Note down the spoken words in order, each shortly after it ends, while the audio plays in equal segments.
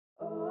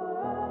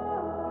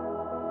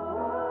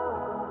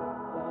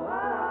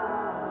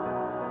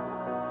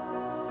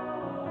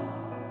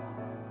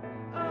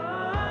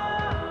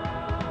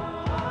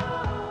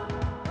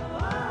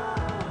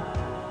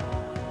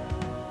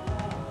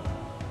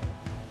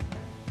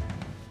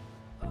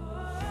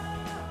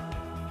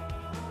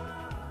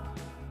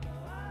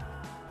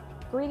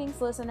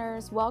Greetings,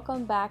 listeners.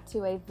 Welcome back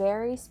to a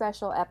very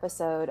special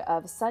episode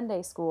of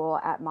Sunday School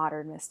at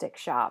Modern Mystic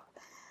Shop.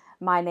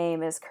 My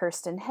name is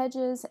Kirsten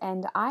Hedges,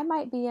 and I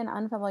might be an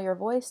unfamiliar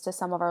voice to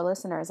some of our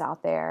listeners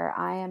out there.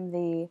 I am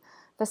the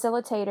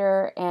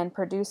facilitator and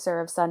producer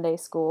of Sunday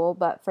School,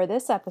 but for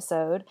this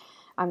episode,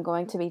 I'm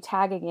going to be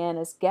tagging in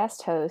as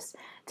guest host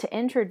to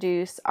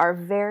introduce our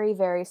very,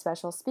 very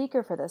special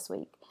speaker for this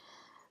week.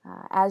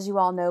 As you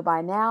all know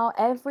by now,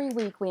 every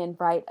week we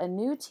invite a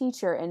new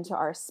teacher into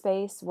our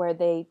space where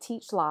they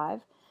teach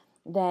live.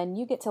 Then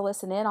you get to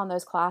listen in on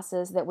those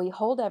classes that we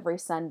hold every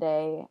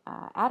Sunday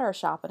at our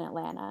shop in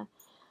Atlanta.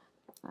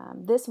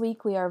 This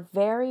week we are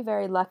very,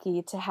 very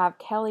lucky to have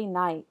Kelley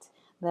Knight,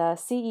 the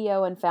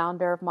CEO and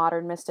founder of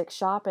Modern Mystic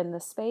Shop, in the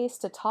space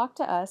to talk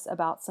to us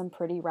about some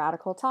pretty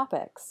radical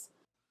topics.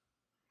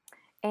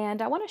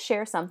 And I want to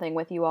share something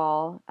with you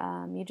all.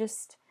 You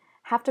just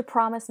have to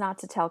promise not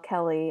to tell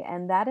Kelley,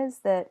 and that is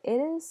that it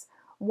is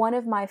one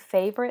of my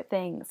favorite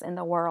things in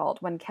the world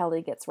when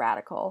Kelley gets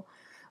radical,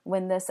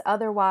 when this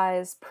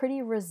otherwise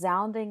pretty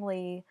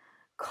resoundingly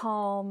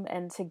calm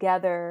and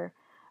together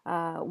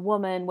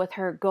woman with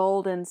her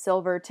gold and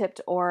silver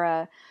tipped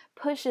aura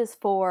pushes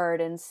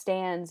forward and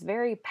stands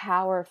very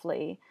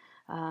powerfully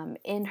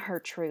in her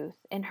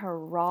truth, in her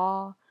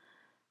raw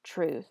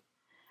truth.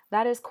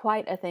 That is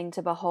quite a thing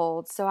to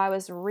behold. So I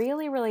was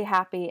really, really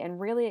happy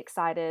and really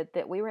excited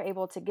that we were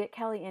able to get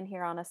Kelley in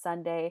here on a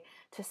Sunday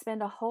to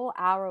spend a whole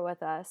hour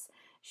with us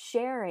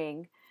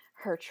sharing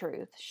her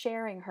truth,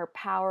 sharing her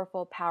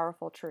powerful,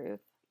 powerful truth.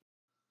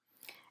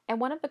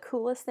 And one of the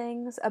coolest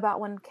things about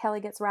when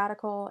Kelley gets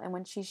radical and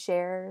when she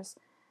shares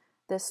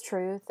this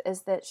truth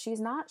is that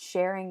she's not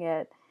sharing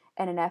it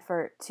in an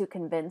effort to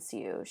convince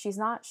you. She's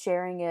not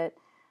sharing it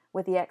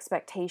with the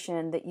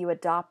expectation that you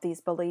adopt these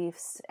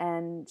beliefs,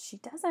 and she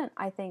doesn't,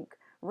 I think,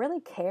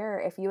 really care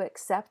if you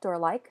accept or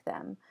like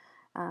them.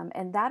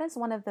 And that is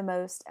one of the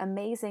most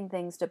amazing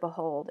things to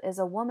behold, is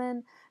a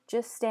woman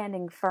just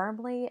standing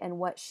firmly in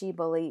what she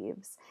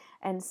believes.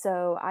 And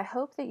so I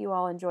hope that you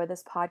all enjoy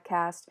this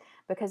podcast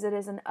because it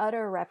is an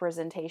utter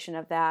representation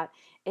of that.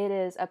 It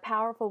is a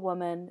powerful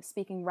woman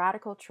speaking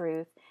radical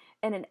truth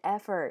in an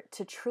effort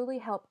to truly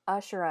help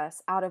usher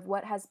us out of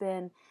what has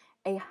been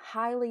a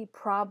highly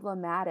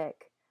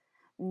problematic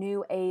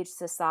New Age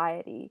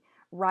society,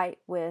 right,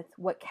 with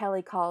what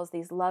Kelley calls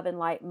these love and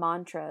light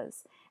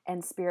mantras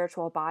and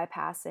spiritual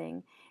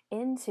bypassing,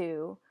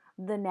 into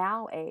the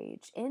now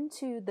age,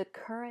 into the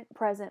current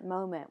present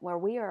moment where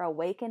we are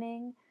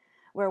awakening,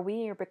 where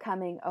we are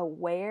becoming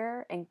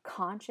aware and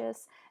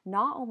conscious,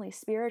 not only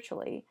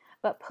spiritually,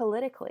 but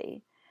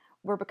politically.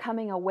 We're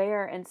becoming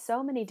aware in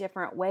so many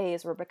different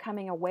ways. We're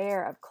becoming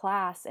aware of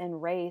class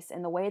and race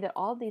and the way that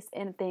all these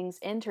things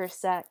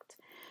intersect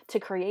to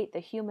create the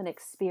human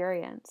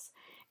experience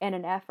in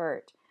an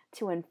effort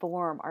to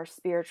inform our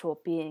spiritual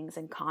beings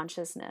and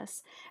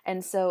consciousness.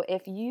 And so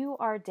if you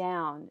are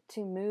down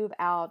to move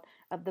out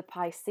of the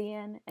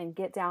Piscean and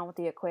get down with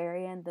the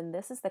Aquarian, then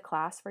this is the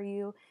class for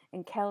you,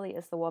 and Kelley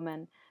is the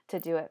woman to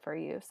do it for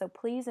you. So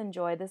please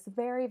enjoy this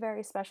very,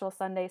 very special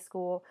Sunday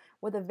School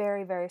with a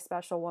very, very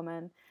special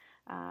woman.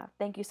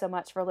 Thank you so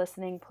much for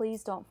listening.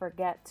 Please don't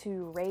forget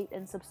to rate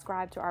and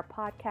subscribe to our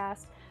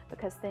podcast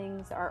because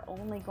things are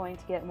only going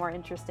to get more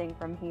interesting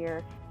from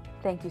here.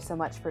 Thank you so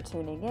much for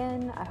tuning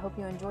in. I hope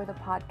you enjoy the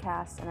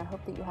podcast, and I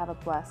hope that you have a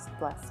blessed,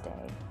 blessed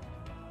day.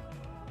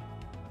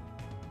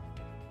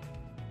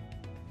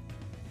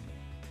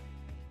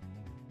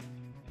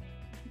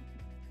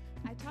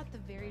 I taught the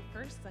very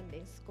first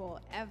Sunday school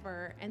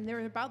ever, and there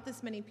were about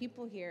this many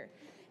people here.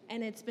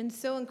 And it's been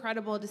so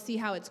incredible to see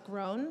how it's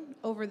grown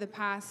over the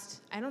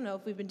past, I don't know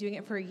if we've been doing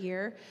it for a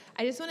year.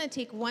 I just want to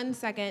take 1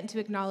 second to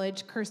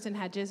acknowledge Kirsten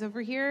Hedges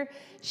over here.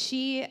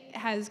 She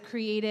has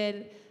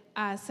created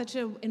such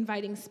an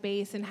inviting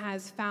space and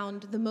has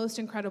found the most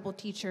incredible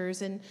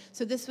teachers. And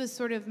so this was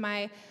sort of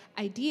my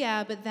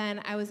idea, but then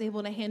I was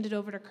able to hand it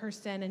over to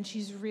Kirsten, and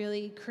she's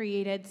really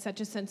created such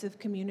a sense of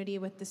community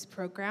with this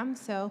program.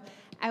 So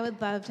I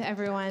would love to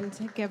everyone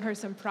to give her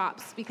some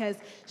props because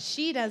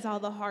she does all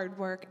the hard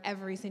work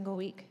every single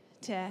week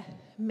to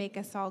make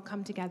us all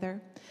come together.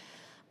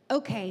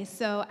 Okay,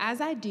 so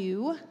as I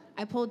do,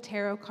 I pulled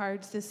tarot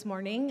cards this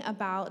morning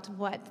about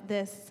what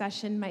this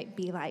session might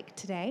be like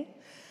today.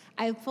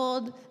 I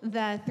pulled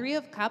the Three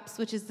of Cups,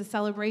 which is the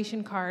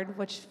celebration card,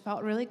 which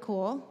felt really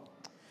cool.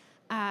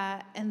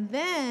 And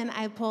then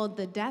I pulled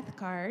the Death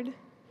card,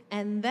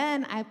 and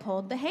then I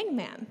pulled the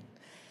Hangman.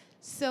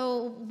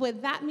 So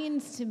what that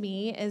means to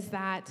me is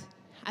that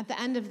at the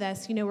end of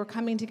this, we're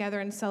coming together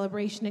in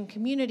celebration and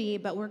community,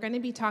 but we're going to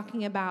be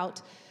talking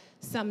about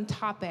some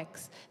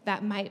topics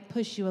that might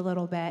push you a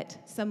little bit,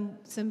 some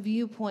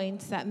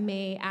viewpoints that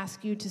may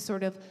ask you to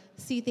sort of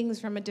see things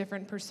from a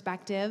different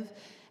perspective,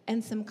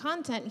 and some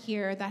content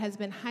here that has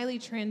been highly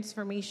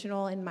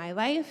transformational in my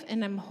life,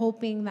 and I'm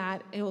hoping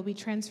that it will be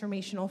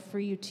transformational for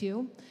you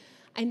too.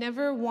 I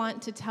never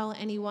want to tell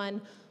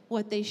anyone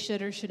what they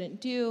should or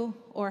shouldn't do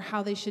or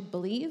how they should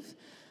believe,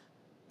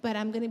 but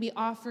I'm going to be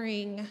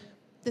offering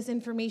this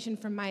information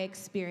from my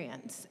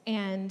experience.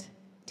 And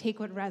take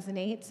what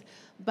resonates.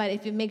 But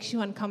if it makes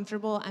you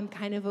uncomfortable, I'm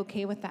kind of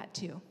okay with that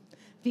too.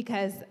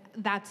 Because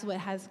that's what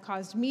has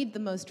caused me the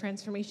most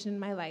transformation in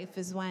my life,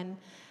 is when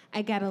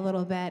I get a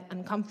little bit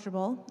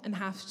uncomfortable and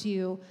have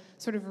to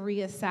sort of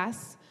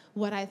reassess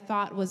what I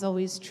thought was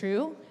always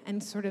true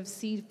and sort of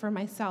see for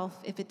myself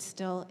if it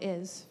still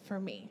is for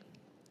me.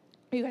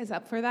 Are you guys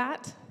up for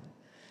that?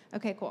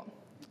 Okay, cool.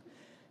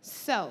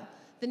 So,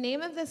 the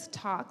name of this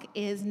talk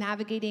is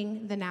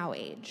Navigating the Now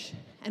Age.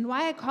 And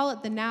why I call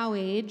it the Now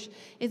Age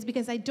is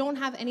because I don't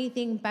have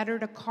anything better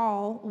to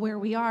call where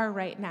we are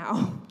right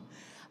now.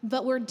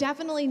 But we're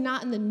definitely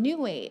not in the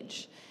New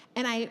Age.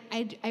 And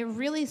I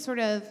really sort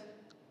of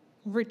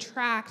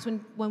retract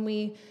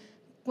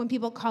when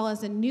people call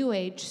us a New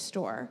Age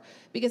store,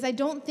 because I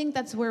don't think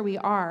that's where we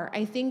are.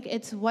 I think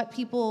it's what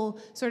people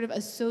sort of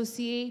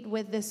associate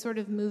with this sort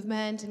of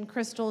movement and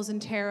crystals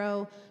and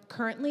tarot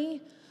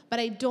currently, but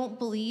I don't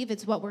believe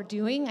it's what we're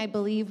doing. I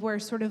believe we're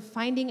sort of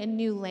finding a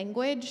new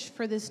language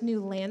for this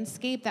new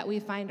landscape that we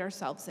find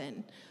ourselves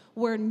in,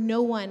 where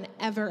no one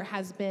ever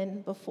has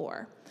been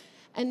before.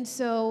 And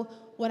so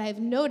what I've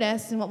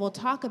noticed and what we'll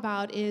talk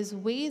about is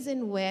ways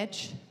in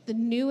which the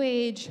New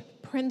Age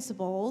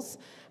principles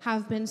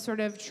have been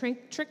sort of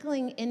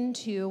trickling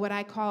into what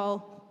I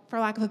call, for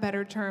lack of a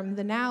better term,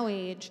 the Now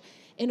Age,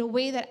 in a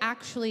way that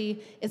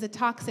actually is a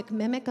toxic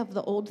mimic of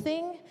the old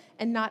thing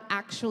and not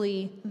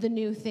actually the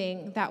new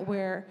thing that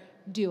we're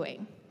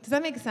doing. Does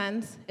that make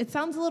sense? It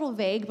sounds a little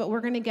vague, but we're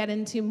going to get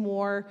into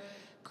more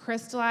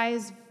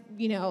crystallized,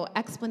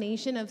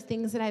 explanation of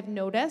things that I've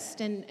noticed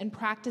and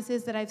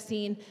practices that I've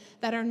seen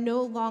that are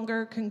no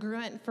longer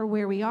congruent for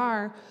where we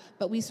are,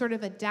 but we sort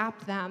of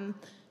adapt them,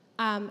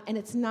 and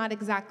it's not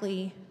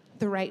exactly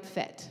the right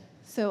fit.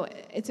 So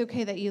it's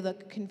okay that you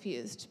look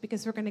confused,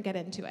 because we're going to get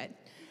into it.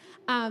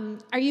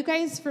 Are you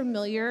guys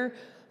familiar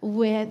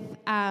with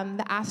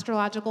the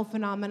astrological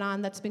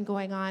phenomenon that's been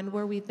going on,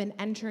 where we've been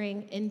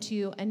entering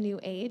into a new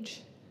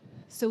age?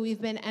 So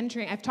we've been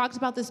entering, I've talked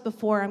about this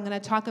before, I'm going to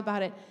talk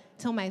about it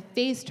till my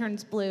face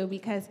turns blue,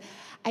 because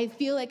I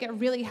feel like it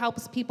really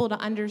helps people to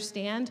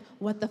understand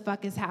what the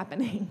fuck is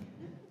happening.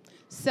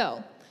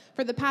 So,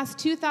 for the past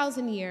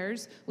 2,000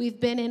 years, we've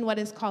been in what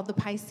is called the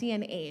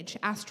Piscean age,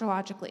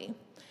 astrologically.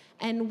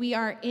 And we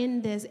are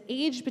in this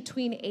age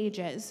between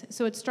ages.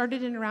 So it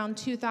started in around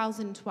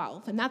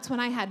 2012. And that's when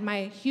I had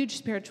my huge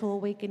spiritual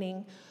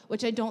awakening,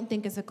 which I don't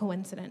think is a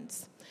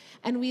coincidence.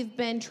 And we've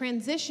been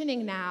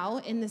transitioning now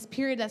in this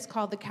period that's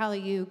called the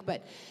Kelley,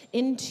 but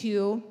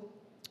into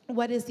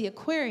what is the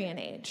Aquarian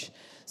age.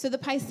 So the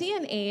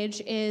Piscean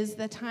age is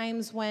the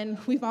times when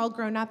we've all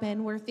grown up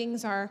in, where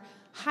things are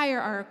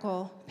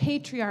hierarchical,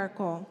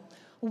 patriarchal,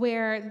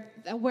 where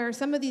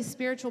some of these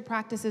spiritual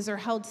practices are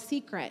held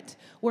secret,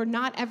 where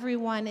not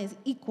everyone is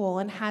equal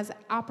and has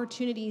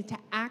opportunity to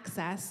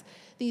access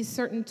these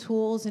certain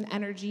tools and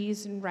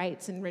energies and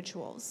rites and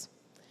rituals.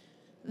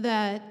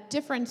 The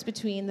difference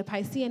between the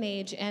Piscean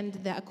age and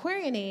the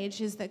Aquarian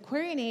age is the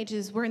Aquarian age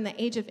is we're in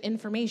the age of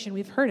information.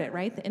 We've heard it,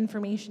 right? The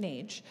information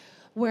age,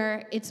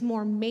 where it's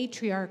more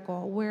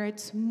matriarchal, where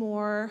it's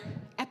more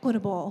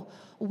equitable,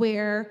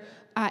 where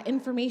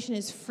information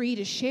is free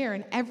to share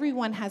and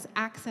everyone has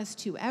access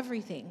to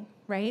everything,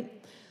 right?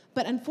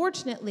 But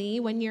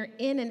unfortunately, when you're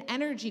in an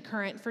energy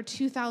current for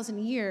 2,000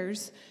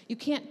 years, you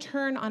can't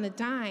turn on a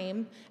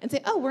dime and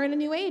say, oh, we're in a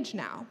new age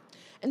now.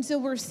 And so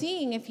we're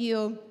seeing, if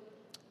you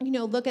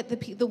look at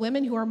the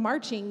women who are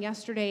marching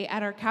yesterday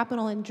at our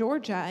Capitol in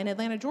Georgia, in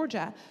Atlanta,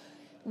 Georgia,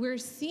 we're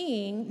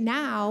seeing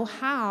now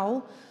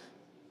how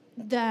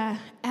the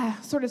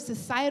sort of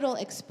societal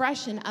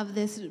expression of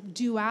this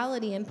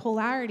duality and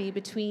polarity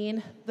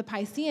between the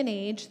Piscean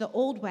age, the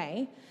old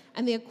way,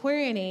 and the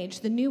Aquarian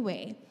age, the new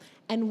way.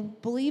 And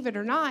believe it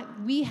or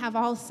not, we have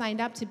all signed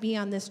up to be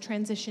on this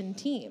transition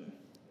team.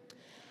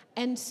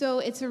 And so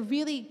it's a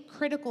really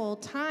critical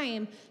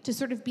time to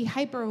sort of be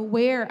hyper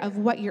aware of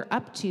what you're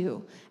up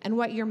to and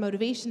what your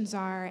motivations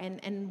are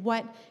and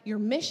what your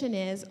mission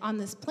is on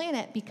this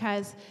planet,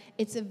 because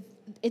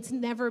it's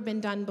never been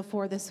done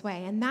before this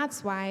way. And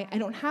that's why I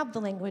don't have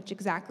the language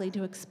exactly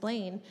to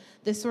explain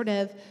this sort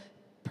of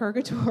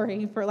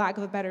purgatory, for lack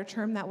of a better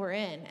term, that we're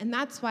in. And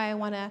that's why I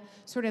want to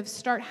sort of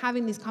start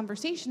having these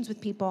conversations with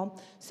people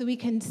so we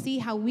can see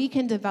how we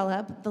can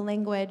develop the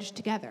language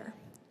together.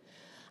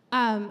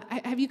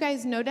 Have you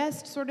guys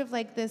noticed sort of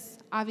like this,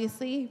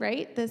 obviously,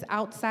 right? This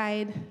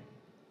outside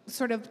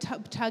sort of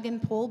tug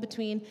and pull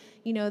between,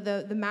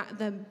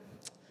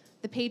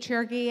 the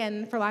patriarchy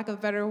and for lack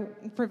of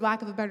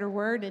a better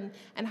word,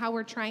 and how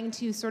we're trying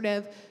to sort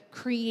of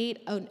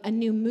create a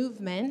new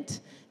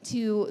movement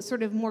to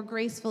sort of more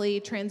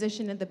gracefully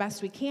transition it the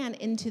best we can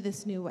into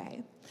this new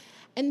way.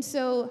 And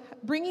so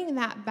bringing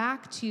that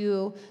back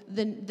to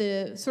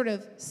the sort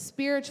of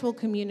spiritual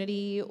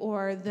community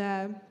or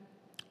the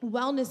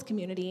wellness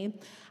community,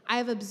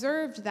 I've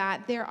observed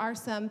that there are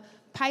some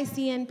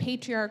Piscean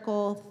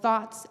patriarchal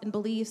thoughts and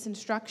beliefs and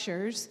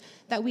structures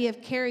that we have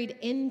carried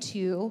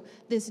into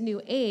this new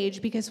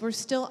age, because we're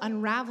still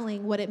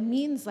unraveling what it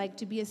means like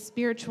to be a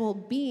spiritual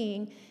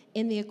being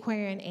in the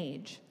Aquarian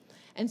age.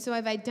 And so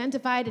I've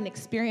identified and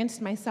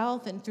experienced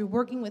myself, and through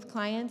working with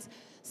clients,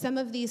 some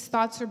of these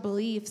thoughts or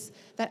beliefs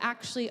that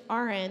actually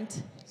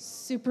aren't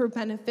super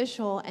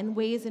beneficial, and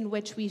ways in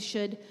which we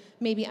should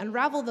maybe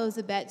unravel those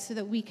a bit so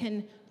that we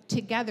can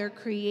together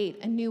create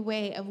a new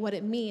way of what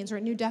it means, or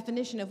a new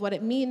definition of what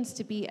it means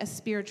to be a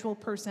spiritual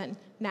person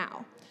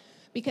now.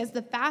 Because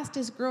the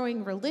fastest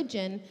growing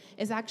religion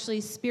is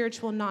actually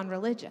spiritual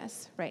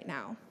non-religious right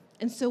now.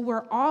 And so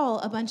we're all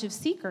a bunch of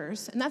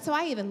seekers, and that's how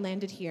I even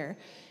landed here.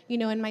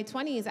 In my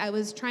 20s, I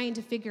was trying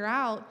to figure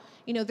out,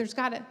 there's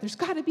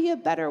gotta be a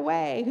better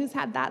way. Who's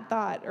had that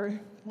thought? Or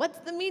what's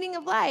the meaning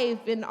of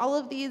life? And all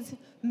of these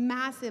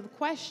massive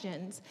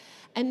questions.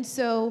 And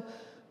so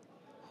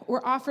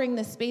we're offering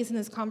this space in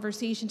this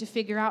conversation to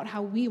figure out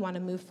how we want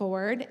to move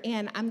forward.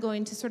 And I'm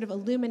going to sort of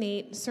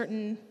illuminate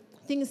certain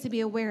things to be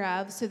aware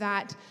of so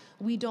that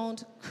we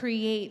don't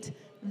create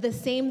the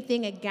same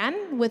thing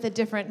again with a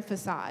different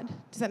facade.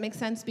 Does that make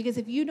sense? Because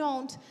if you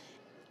don't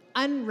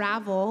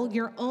unravel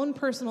your own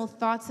personal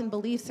thoughts and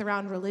beliefs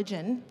around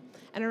religion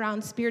and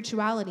around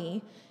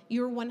spirituality,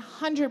 you're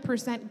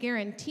 100%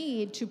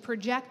 guaranteed to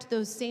project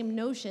those same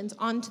notions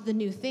onto the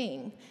new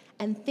thing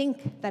and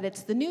think that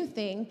it's the new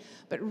thing,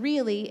 but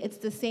really it's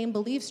the same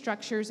belief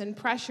structures and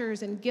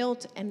pressures and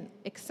guilt and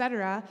et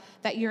cetera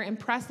that you're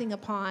impressing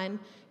upon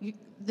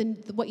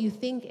what you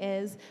think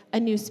is a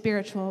new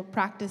spiritual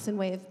practice and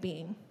way of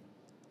being.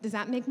 Does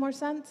that make more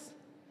sense?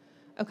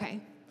 Okay.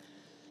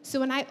 So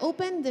when I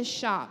opened this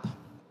shop,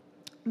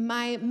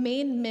 my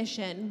main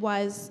mission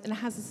was, and it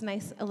has this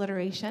nice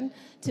alliteration,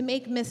 to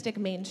make Mystic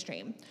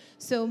mainstream.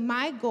 So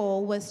my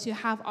goal was to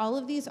have all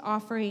of these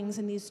offerings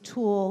and these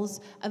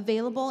tools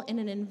available in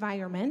an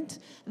environment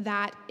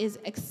that is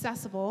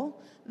accessible,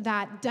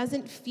 that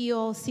doesn't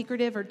feel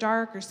secretive or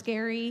dark or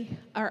scary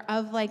or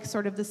of like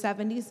sort of the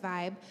 70s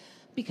vibe,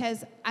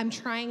 because I'm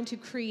trying to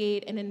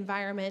create an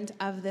environment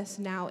of this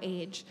now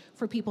age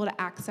for people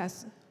to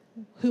access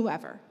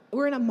whoever.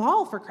 We're in a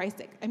mall, for Christ's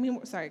sake.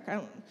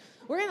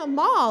 We're in a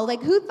mall.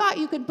 Like, who thought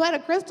you could put a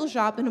crystal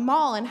shop in a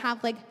mall and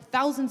have like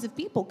thousands of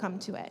people come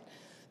to it?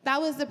 That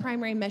was the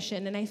primary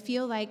mission, and I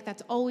feel like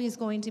that's always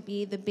going to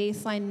be the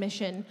baseline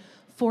mission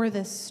for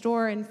this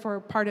store and for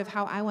part of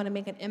how I want to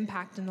make an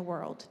impact in the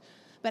world.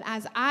 But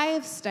as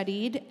I've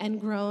studied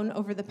and grown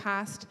over the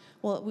past,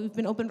 we've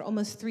been open for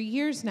almost 3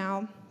 years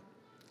now,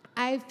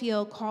 I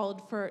feel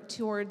called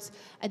towards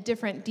a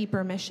different,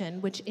 deeper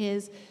mission, which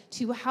is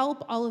to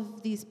help all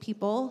of these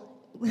people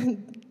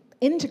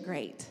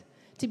integrate,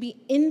 to be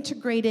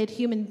integrated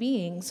human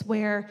beings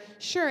where,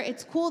 sure,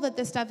 it's cool that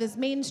this stuff is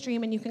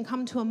mainstream and you can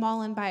come to a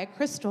mall and buy a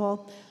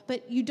crystal,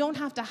 but you don't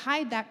have to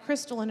hide that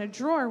crystal in a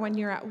drawer when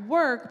you're at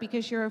work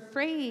because you're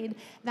afraid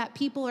that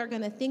people are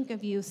going to think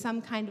of you some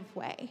kind of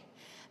way.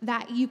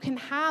 That you can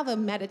have a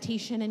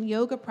meditation and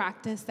yoga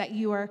practice that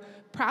you are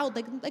proud,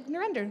 like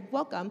Narendra,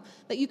 welcome,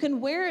 that you can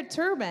wear a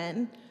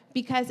turban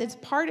because it's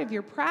part of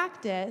your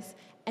practice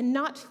and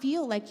not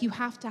feel like you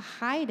have to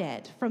hide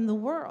it from the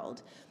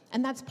world.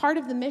 And that's part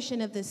of the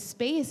mission of this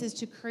space, is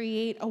to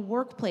create a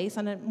workplace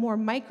on a more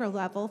micro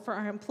level for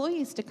our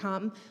employees to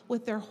come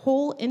with their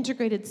whole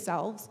integrated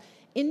selves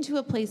into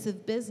a place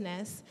of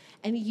business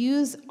and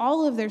use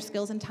all of their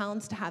skills and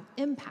talents to have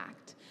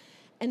impact.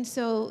 And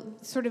so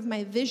sort of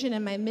my vision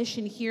and my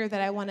mission here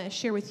that I want to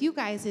share with you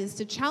guys is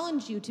to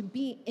challenge you to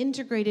be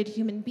integrated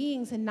human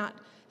beings and not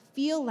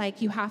feel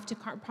like you have to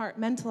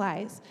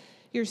compartmentalize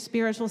your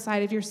spiritual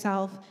side of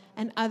yourself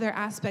and other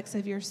aspects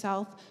of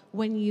yourself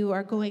when you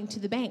are going to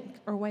the bank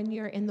or when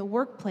you're in the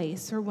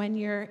workplace or when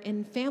you're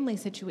in family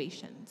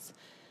situations.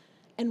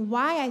 And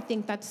why I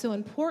think that's so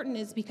important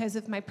is because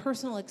of my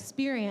personal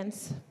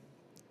experience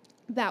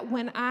that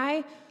when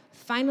I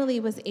finally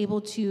was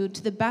able to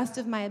the best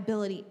of my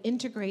ability,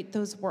 integrate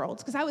those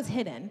worlds, because I was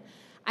hidden.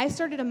 I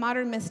started a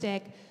Modern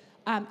Mystic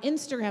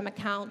Instagram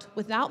account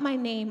without my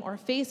name or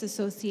face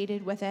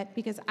associated with it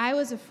because I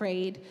was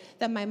afraid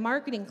that my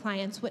marketing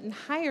clients wouldn't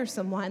hire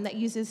someone that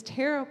uses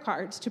tarot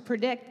cards to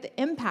predict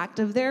the impact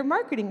of their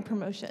marketing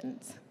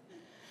promotions.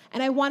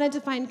 And I wanted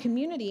to find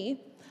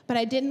community, but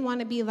I didn't want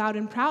to be loud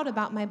and proud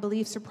about my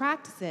beliefs or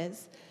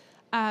practices.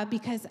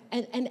 Because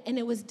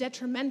it was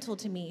detrimental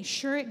to me.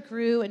 Sure, it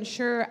grew, and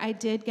sure, I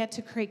did get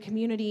to create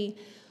community,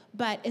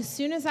 but as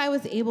soon as I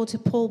was able to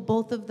pull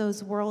both of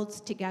those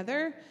worlds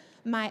together,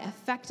 my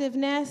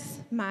effectiveness,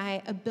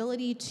 my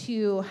ability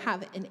to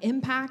have an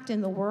impact in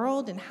the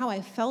world, and how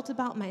I felt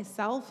about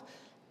myself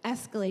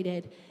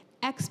escalated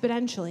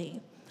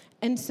exponentially.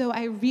 And so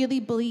I really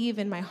believe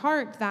in my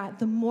heart that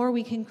the more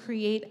we can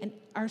create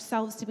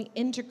ourselves to be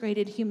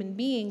integrated human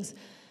beings,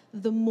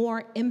 the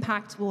more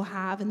impact we'll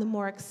have and the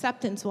more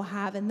acceptance we'll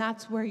have, and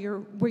that's where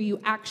you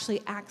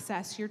actually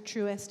access your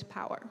truest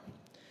power.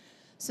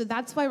 So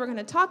that's why we're going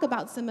to talk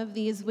about some of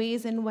these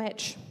ways in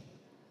which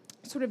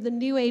sort of the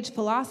New Age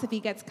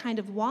philosophy gets kind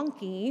of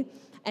wonky,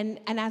 and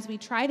as we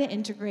try to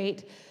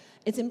integrate,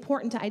 it's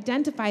important to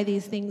identify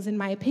these things, in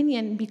my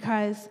opinion,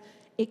 because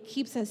it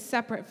keeps us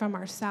separate from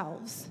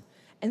ourselves.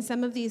 And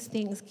some of these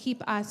things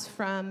keep us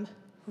from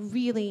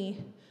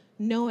really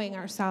knowing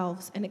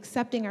ourselves and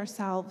accepting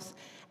ourselves.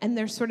 And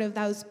there's sort of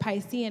those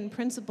Piscean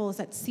principles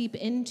that seep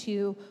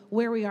into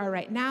where we are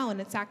right now,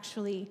 and it's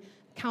actually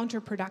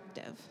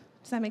counterproductive.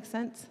 Does that make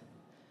sense?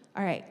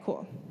 All right,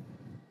 cool.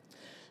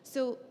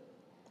 So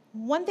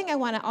one thing I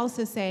want to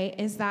also say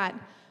is that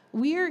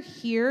we're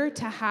here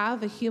to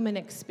have a human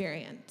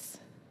experience.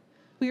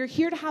 We are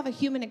here to have a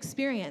human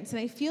experience. And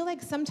I feel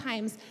like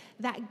sometimes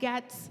that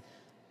gets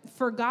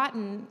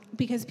forgotten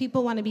because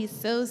people want to be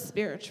so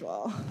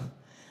spiritual.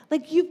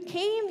 Like, you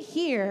came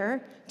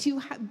here to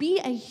be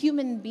a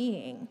human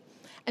being.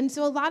 And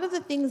so a lot of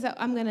the things that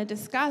I'm going to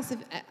discuss,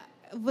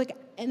 like,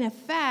 in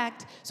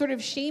effect, sort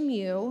of shame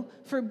you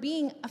for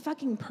being a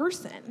fucking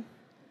person.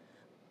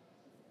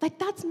 Like,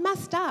 that's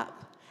messed up.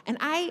 And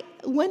I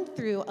went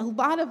through a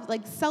lot of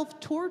like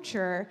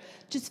self-torture,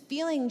 just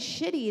feeling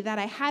shitty that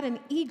I had an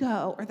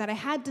ego or that I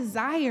had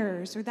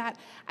desires or that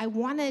I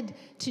wanted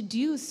to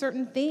do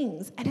certain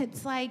things. And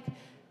it's like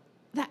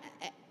that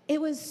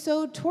it was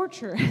so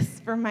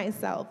torturous for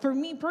myself, for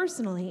me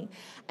personally.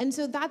 And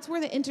so that's where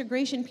the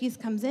integration piece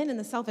comes in and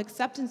the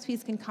self-acceptance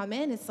piece can come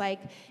in. It's like,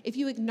 if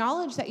you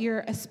acknowledge that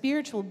you're a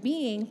spiritual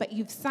being, but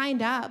you've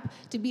signed up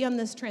to be on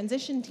this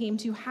transition team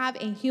to have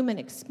a human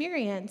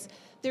experience,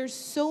 there's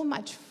so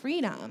much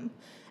freedom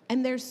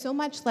and there's so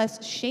much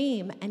less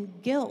shame and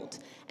guilt.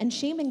 And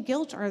shame and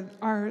guilt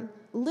are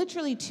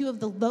literally two of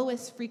the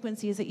lowest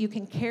frequencies that you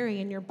can carry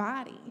in your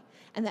body,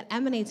 and that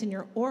emanates in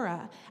your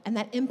aura, and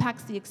that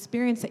impacts the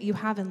experience that you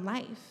have in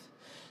life.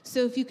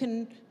 So if you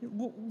can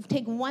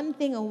take one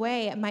thing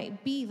away, it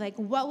might be like,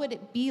 what would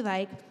it be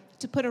like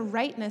to put a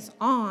rightness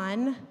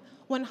on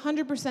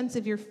 100%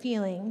 of your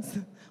feelings,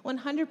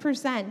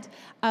 100%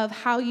 of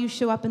how you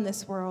show up in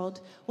this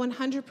world,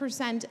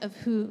 100% of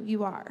who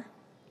you are?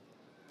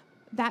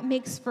 That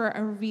makes for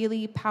a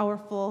really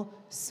powerful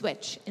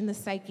switch in the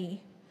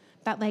psyche,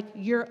 that like,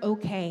 you're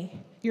okay,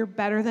 you're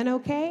better than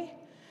okay.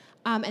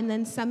 And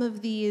then some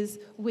of these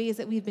ways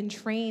that we've been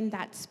trained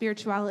that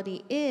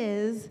spirituality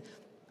is,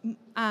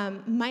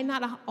 might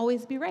not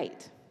always be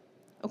right,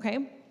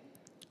 okay?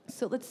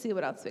 So let's see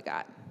what else we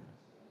got.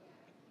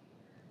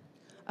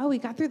 Oh, we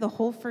got through the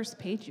whole first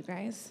page, you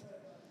guys.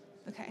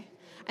 Okay.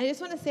 I just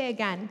want to say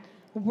again,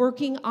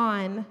 working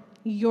on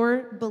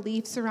your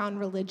beliefs around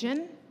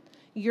religion,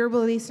 your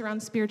beliefs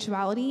around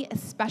spirituality,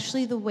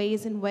 especially the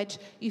ways in which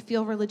you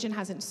feel religion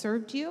hasn't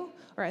served you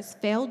or has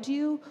failed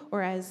you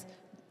or has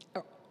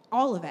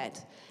all of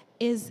it,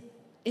 is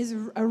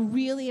a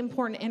really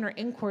important inner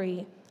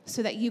inquiry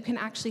so that you can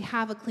actually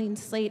have a clean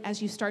slate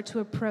as you start to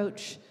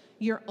approach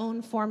your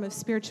own form of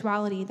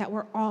spirituality that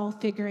we're all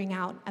figuring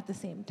out at the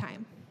same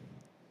time.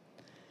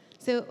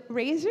 So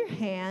raise your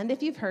hand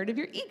if you've heard of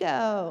your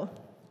ego.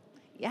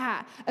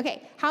 Yeah.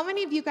 Okay. How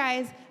many of you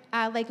guys,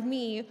 like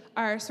me,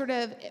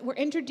 were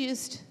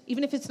introduced,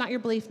 even if it's not your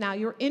belief now,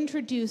 you're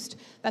introduced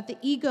that the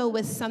ego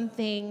was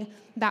something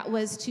that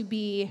was to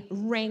be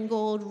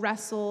wrangled,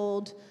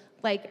 wrestled.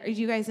 Like, are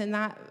you guys in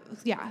that?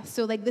 Yeah.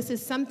 So like, this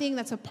is something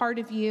that's a part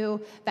of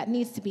you that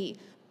needs to be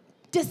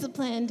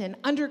disciplined and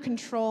under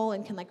control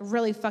and can like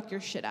really fuck your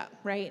shit up,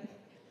 right?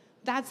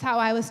 That's how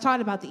I was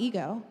taught about the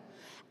ego.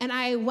 And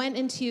I went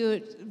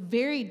into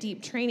very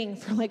deep training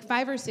for like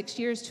 5 or 6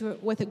 years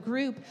with a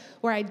group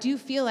where I do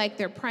feel like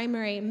their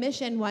primary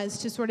mission was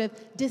to sort of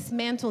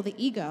dismantle the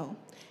ego.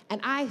 And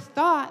I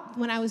thought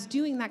when I was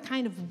doing that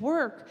kind of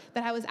work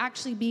that I was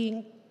actually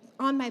being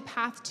on my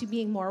path to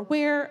being more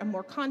aware and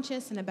more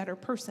conscious and a better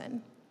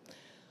person.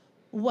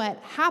 What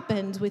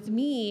happens with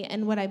me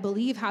and what I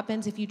believe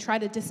happens if you try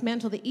to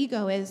dismantle the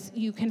ego is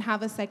you can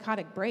have a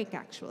psychotic break,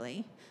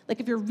 actually.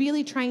 Like if you're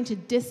really trying to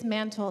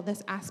dismantle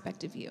this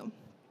aspect of you.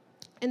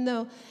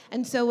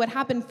 And so what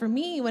happened for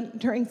me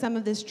during some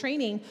of this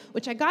training,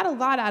 which I got a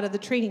lot out of the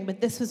training, but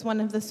this was one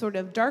of the sort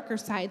of darker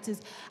sides,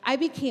 is I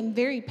became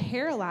very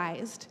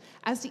paralyzed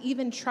as to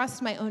even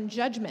trust my own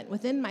judgment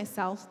within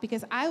myself,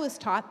 because I was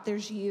taught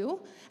there's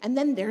you, and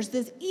then there's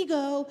this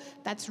ego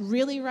that's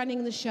really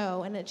running the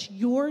show, and it's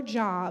your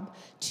job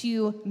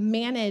to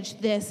manage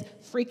this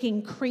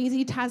freaking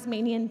crazy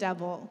Tasmanian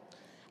devil.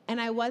 And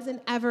I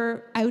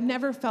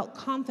never felt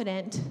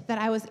confident that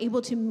I was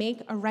able to make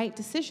a right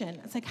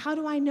decision. It's like, how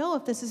do I know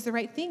if this is the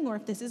right thing or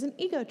if this is an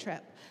ego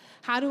trip?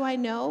 How do I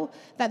know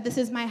that this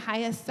is my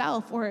highest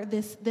self or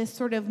this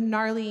sort of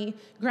gnarly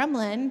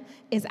gremlin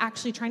is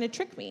actually trying to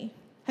trick me?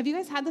 Have you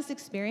guys had this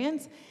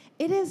experience?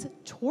 It is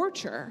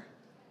torture.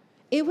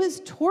 It was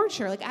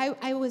torture. Like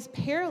I was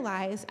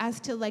paralyzed as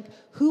to like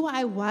who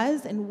I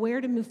was and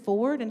where to move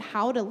forward and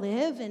how to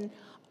live and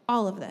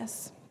all of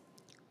this.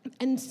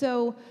 And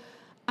so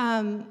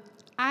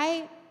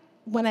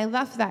when I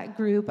left that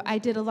group, I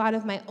did a lot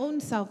of my own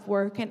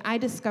self-work, and I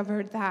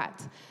discovered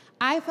that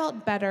I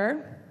felt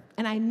better,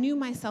 and I knew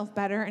myself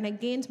better, and I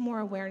gained more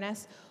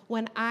awareness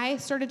when I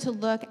started to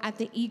look at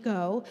the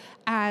ego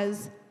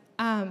as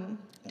an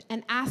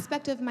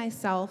aspect of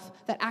myself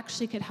that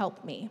actually could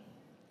help me.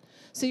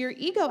 So your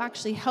ego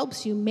actually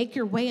helps you make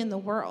your way in the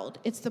world.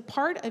 It's the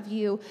part of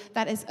you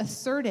that is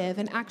assertive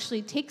and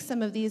actually takes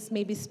some of these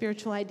maybe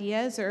spiritual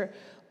ideas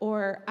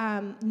or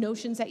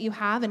notions that you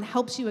have and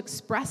helps you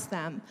express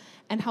them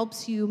and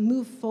helps you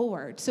move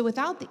forward. So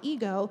without the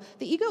ego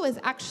is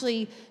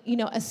actually,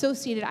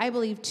 associated, I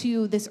believe,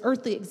 to this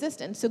earthly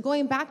existence. So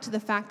going back to the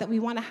fact that we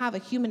want to have a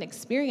human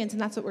experience,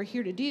 and that's what we're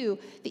here to do,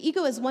 the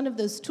ego is one of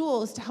those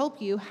tools to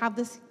help you have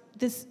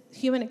this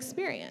human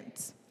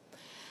experience.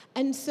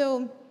 And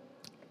so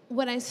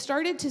when I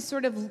started to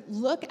sort of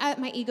look at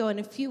my ego in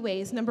a few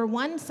ways, number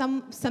one,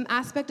 some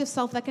aspect of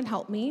self that can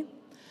help me.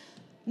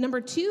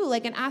 Number two,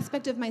 like an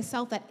aspect of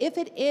myself that if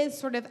it is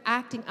sort of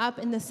acting up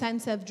in the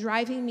sense of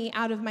driving me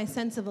out of my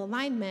sense of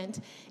alignment,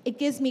 it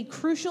gives me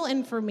crucial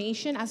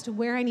information as to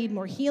where I need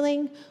more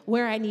healing,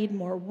 where I need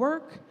more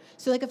work.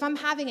 So like if I'm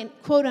having a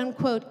quote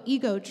unquote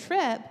ego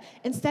trip,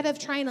 instead of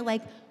trying to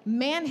like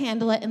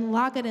manhandle it and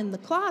lock it in the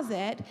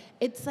closet,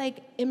 it's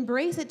like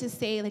embrace it to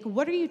say like,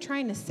 what are you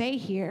trying to say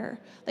here?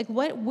 Like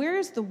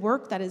where's the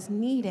work that is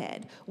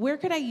needed? Where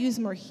could I use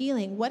more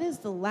healing? What is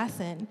the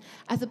lesson?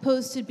 As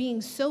opposed to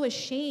being so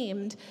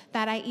ashamed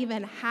that I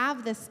even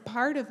have this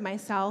part of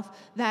myself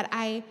that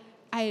I'm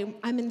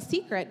in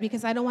secret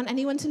because I don't want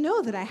anyone to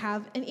know that I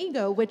have an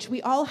ego, which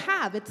we all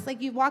have. It's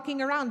like you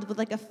walking around with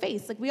like a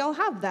face, like we all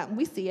have them.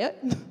 We see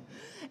it.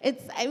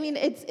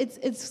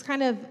 It's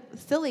kind of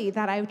silly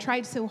that I've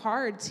tried so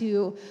hard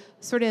to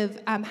sort of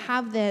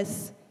have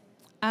this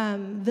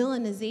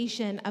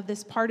villainization of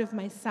this part of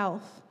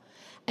myself.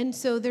 And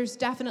so there's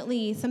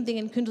definitely something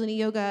in Kundalini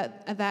Yoga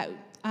that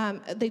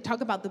they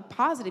talk about the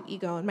positive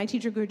ego, and my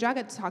teacher Guru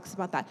Jagat talks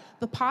about that,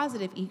 the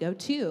positive ego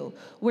too,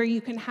 when you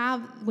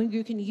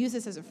can use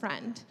this as a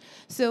friend.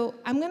 So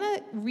I'm going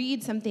to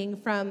read something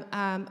from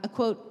a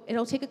quote.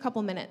 It'll take a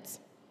couple minutes.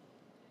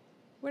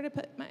 Where did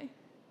I put my?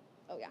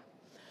 Oh yeah.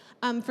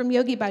 From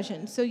Yogi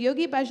Bhajan. So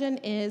Yogi Bhajan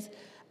is,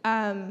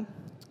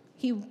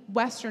 he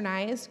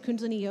westernized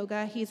Kundalini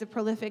Yoga. He's a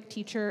prolific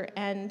teacher,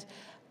 and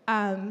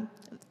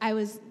I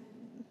was,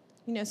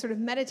 sort of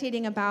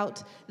meditating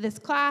about this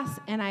class,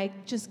 and I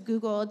just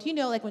Googled,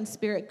 like when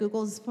Spirit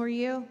Googles for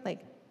you, like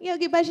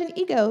Yogi Bhajan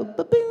ego,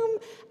 ba-boom,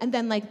 and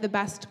then like the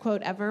best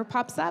quote ever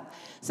pops up.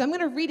 So I'm going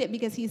to read it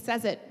because he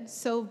says it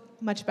so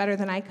much better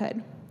than I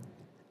could.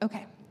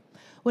 Okay.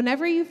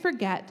 Whenever you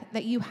forget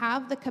that you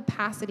have the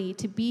capacity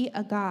to be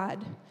a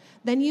God,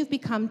 then you've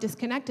become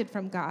disconnected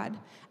from God,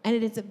 and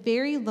it is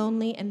very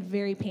lonely and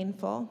very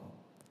painful.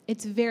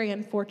 It's very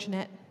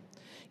unfortunate.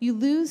 You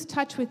lose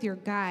touch with your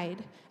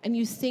guide, and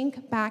you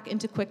sink back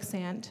into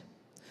quicksand.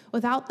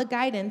 Without the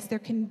guidance, there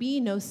can be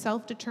no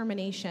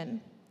self-determination.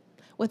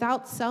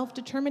 Without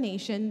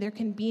self-determination, there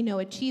can be no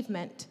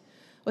achievement.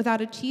 Without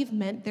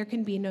achievement, there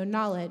can be no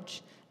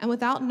knowledge. And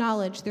without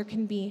knowledge, there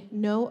can be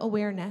no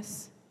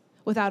awareness.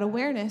 Without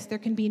awareness, there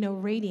can be no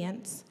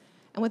radiance.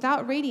 And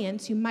without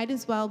radiance, you might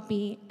as well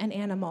be an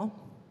animal.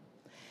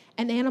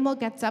 An animal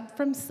gets up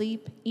from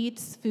sleep,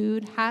 eats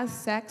food, has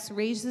sex,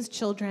 raises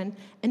children,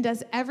 and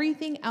does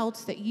everything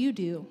else that you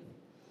do.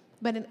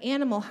 But an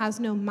animal has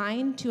no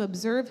mind to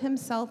observe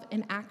himself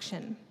in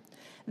action.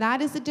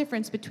 That is the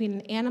difference between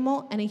an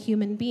animal and a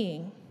human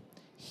being.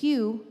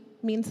 Hu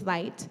means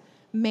light.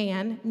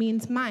 Man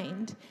means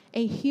mind.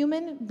 A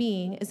human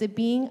being is a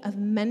being of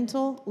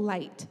mental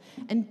light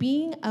and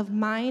being of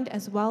mind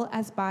as well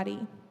as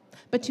body.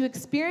 But to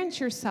experience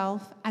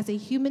yourself as a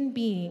human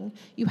being,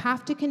 you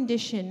have to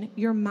condition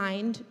your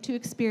mind to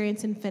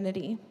experience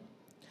infinity.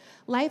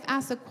 Life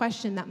asks a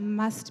question that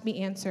must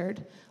be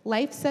answered.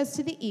 Life says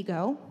to the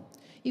ego,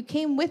 you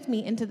came with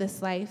me into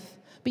this life,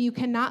 but you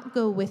cannot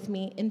go with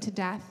me into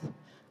death.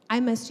 I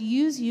must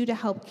use you to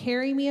help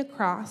carry me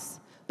across,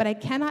 but I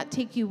cannot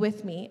take you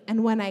with me,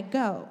 and when I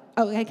go,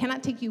 I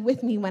cannot take you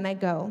with me when I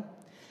go.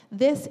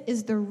 This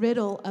is the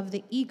riddle of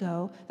the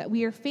ego that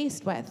we are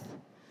faced with.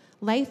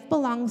 Life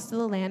belongs to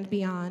the land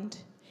beyond.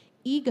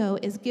 Ego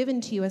is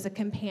given to you as a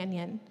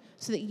companion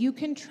so that you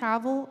can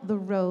travel the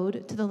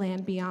road to the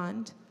land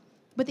beyond.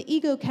 But the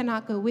ego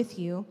cannot go with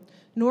you,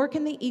 nor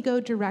can the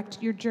ego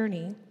direct your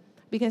journey,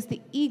 because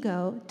the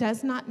ego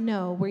does not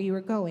know where you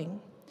are going.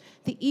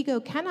 The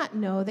ego cannot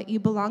know that you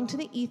belong to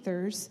the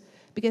ethers,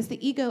 because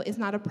the ego is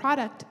not a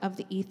product of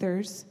the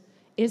ethers.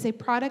 It is a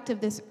product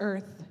of this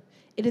earth.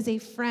 It is a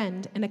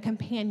friend and a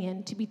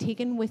companion to be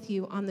taken with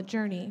you on the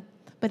journey,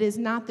 but is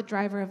not the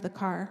driver of the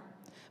car.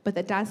 But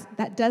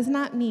that does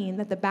not mean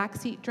that the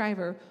backseat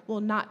driver will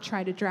not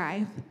try to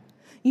drive.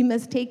 You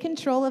must take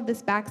control of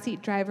this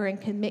backseat driver and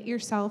commit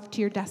yourself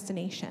to your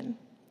destination.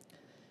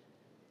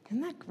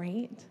 Isn't that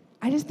great?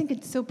 I just think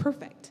it's so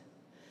perfect.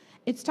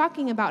 It's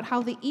talking about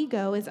how the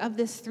ego is of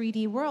this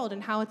 3D world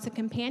and how it's a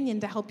companion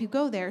to help you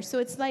go there. So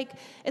it's like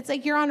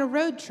you're on a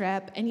road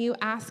trip and you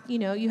ask,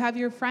 you have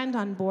your friend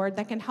on board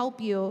that can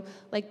help you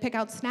like pick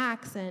out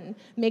snacks and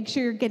make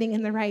sure you're getting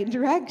in the right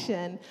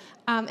direction.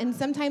 And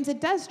sometimes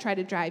it does try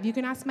to drive. You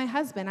can ask my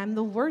husband. I'm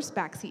the worst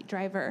backseat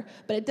driver,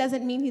 but it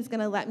doesn't mean he's going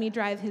to let me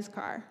drive his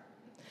car.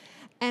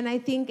 And I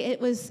think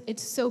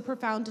it's so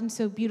profound and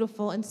so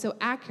beautiful and so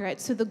accurate.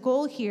 So the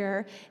goal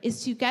here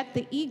is to get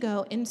the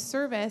ego in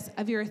service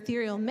of your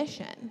ethereal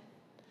mission.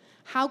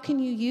 How can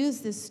you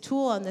use this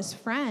tool and this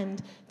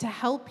friend to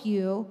help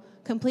you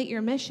complete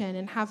your mission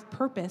and have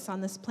purpose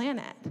on this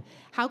planet?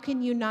 How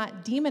can you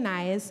not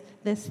demonize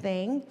this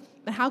thing,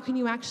 but how can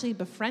you actually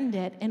befriend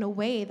it in a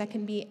way that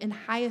can be in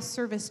highest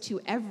service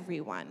to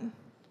everyone?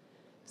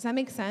 Does that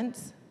make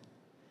sense?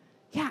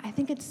 Yeah, I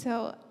think it's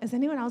so, is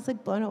anyone else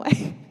like blown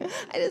away?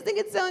 I just think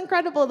it's so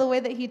incredible the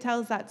way that he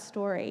tells that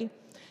story.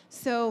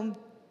 So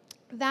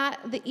that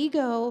the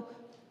ego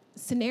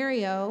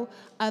scenario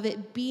of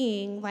it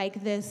being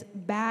like this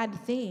bad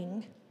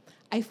thing,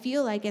 I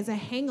feel like is a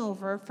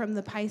hangover from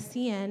the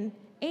Piscean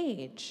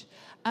age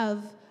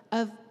of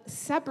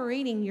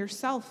separating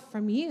yourself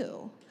from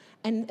you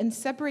and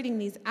separating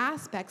these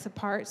aspects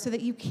apart so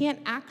that you can't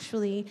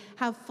actually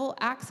have full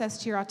access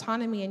to your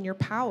autonomy and your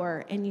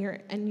power and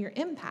your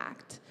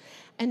impact.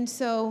 And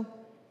so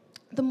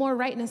the more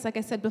rightness, like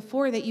I said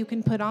before, that you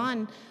can put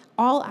on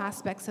all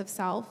aspects of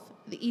self,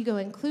 the ego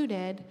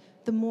included,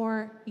 the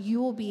more you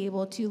will be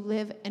able to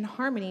live in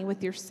harmony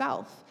with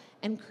yourself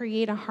and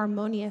create a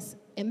harmonious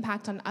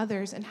impact on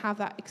others and have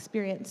that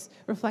experience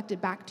reflected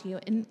back to you,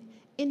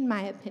 in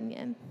my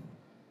opinion.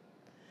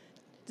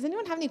 Does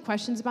anyone have any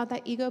questions about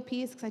that ego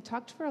piece? Because I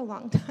talked for a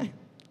long time.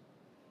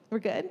 We're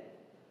good?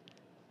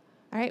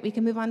 All right, we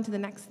can move on to the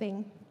next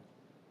thing.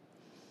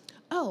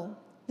 Oh,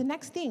 the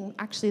next thing,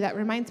 actually, that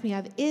reminds me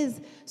of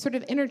is sort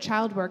of inner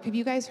child work. Have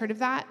you guys heard of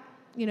that?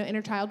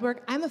 Inner child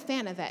work? I'm a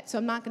fan of it, so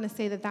I'm not going to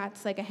say that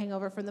that's like a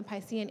hangover from the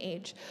Piscean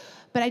age.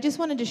 But I just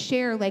wanted to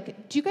share, do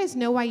you guys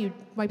know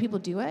why people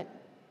do it?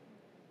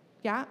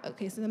 Yeah?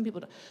 Okay, so some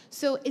people don't.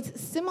 So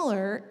it's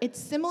similar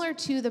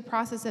to the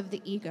process of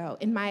the ego,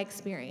 in my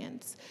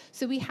experience.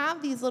 So we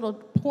have these little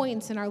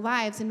points in our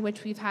lives in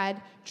which we've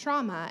had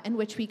trauma, in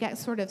which we get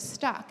sort of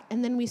stuck.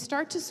 And then we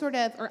start to sort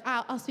of, or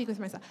I'll speak with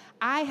myself.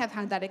 I have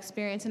had that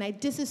experience, and I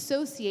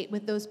disassociate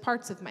with those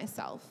parts of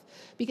myself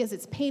because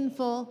it's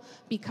painful,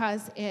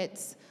 because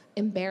it's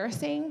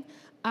embarrassing.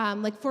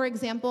 For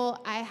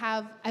example,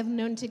 I've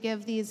known to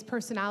give these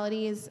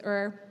personalities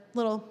or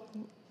little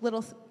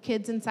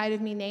kids inside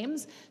of me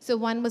names. So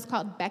one was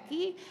called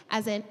Becky,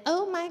 as in,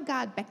 oh my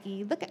God,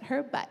 Becky, look at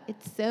her butt.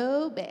 It's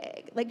so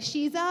big. Like,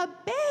 she's a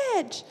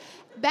bitch.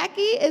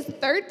 Becky is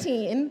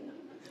 13.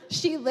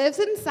 She lives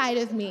inside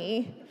of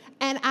me.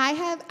 And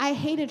I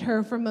hated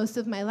her for most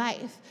of my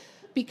life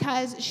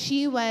because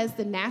she was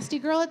the nasty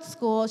girl at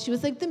school. She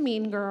was like the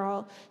mean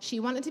girl. She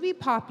wanted to be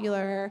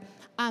popular.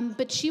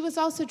 But she was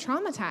also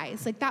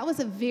traumatized. Like, that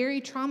was a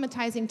very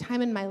traumatizing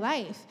time in my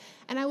life.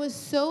 And I was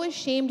so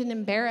ashamed and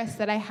embarrassed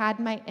that I had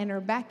my inner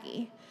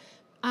Becky.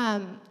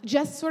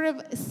 Just sort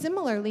of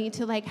similarly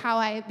to like how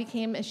I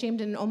became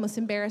ashamed and almost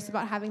embarrassed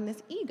about having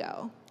this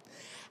ego.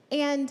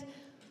 And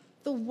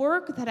the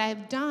work that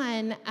I've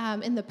done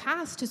in the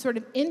past to sort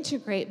of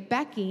integrate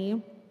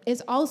Becky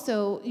is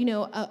also,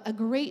 a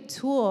great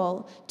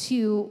tool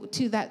to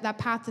that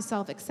path to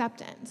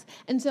self-acceptance.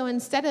 And so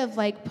instead of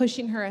like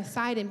pushing her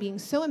aside and being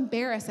so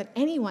embarrassed that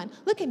anyone,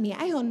 look at me,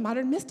 I own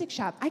Modern Mystic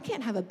Shop. I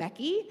can't have a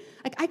Becky.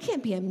 Like, I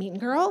can't be a mean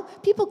girl.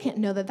 People can't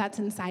know that that's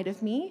inside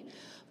of me.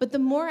 But the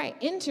more I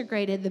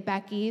integrated the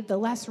Becky, the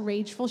less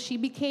rageful she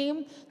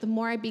became, the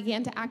more I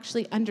began to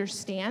actually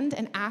understand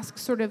and ask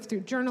sort of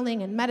through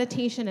journaling and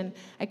meditation. And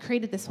I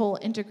created this whole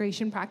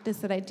integration practice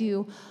that I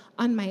do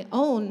on my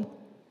own.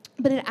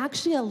 But it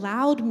actually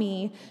allowed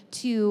me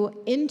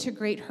to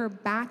integrate her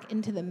back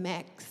into the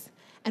mix.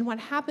 And what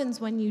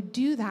happens when you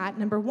do that,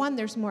 number one,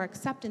 there's more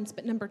acceptance,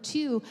 but number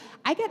two,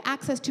 I get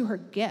access to her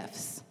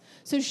gifts.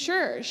 So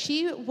sure,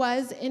 she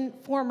was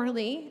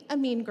formerly a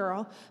mean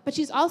girl, but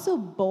she's also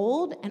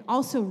bold and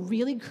also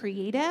really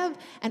creative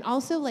and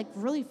also like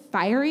really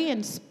fiery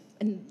and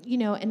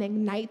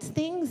ignites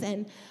things.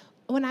 And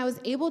when I was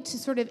able to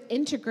sort of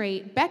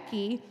integrate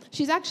Becky,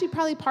 she's actually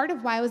probably part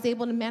of why I was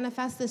able to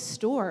manifest this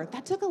store.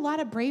 That took a lot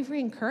of bravery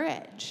and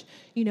courage,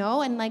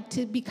 and like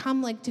to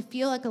become like, to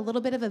feel like a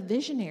little bit of a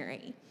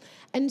visionary.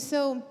 And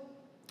so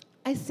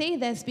I say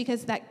this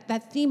because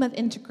that theme of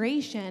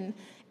integration,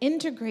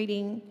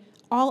 integrating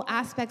all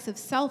aspects of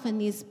self and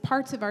these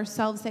parts of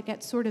ourselves that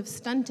get sort of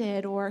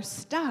stunted or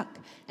stuck,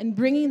 and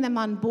bringing them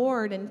on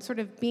board and sort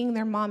of being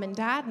their mom and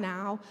dad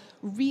now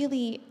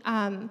really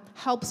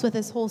helps with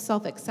this whole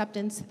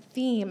self-acceptance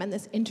theme and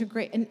this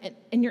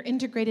and your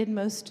integrated,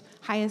 most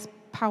highest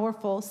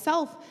powerful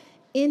self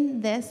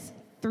in this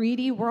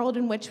 3D world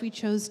in which we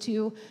chose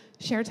to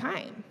share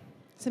time.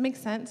 Does that make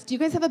sense? Do you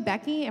guys have a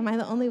Becky? Am I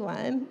the only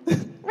one?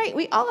 Right,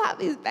 we all have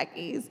these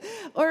Beckys,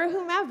 or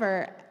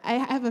whomever. I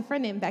have a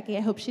friend named Becky.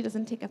 I hope she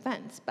doesn't take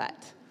offense,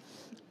 but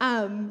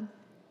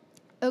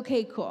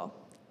okay, cool.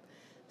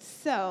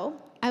 So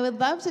I would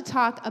love to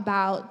talk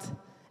about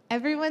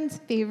everyone's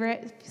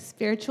favorite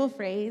spiritual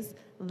phrase,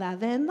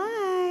 love and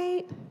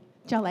light.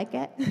 Do y'all like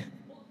it?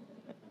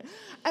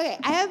 Okay,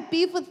 I have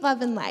beef with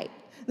love and light.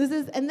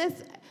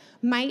 This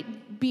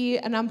might be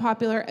an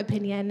unpopular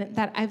opinion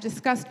that I've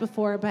discussed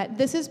before, but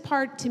this is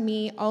part, to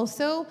me,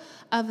 also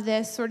of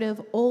this sort of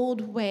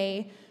old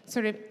way,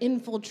 sort of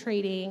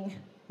infiltrating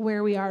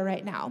where we are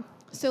right now.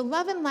 So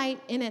love and light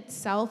in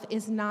itself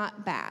is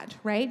not bad,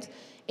 right?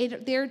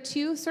 There are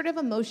two sort of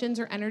emotions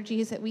or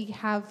energies that we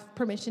have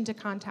permission to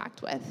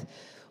contact with.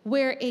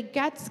 Where it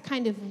gets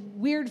kind of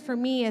weird for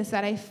me is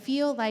that I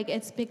feel like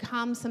it's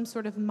become some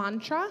sort of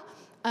mantra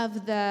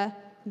of the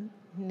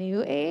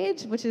new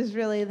age, which is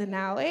really the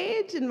now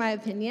age, in my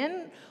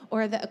opinion,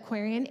 or the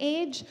Aquarian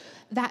age,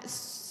 that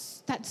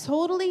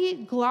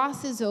totally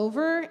glosses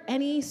over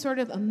any sort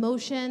of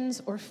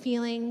emotions or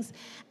feelings,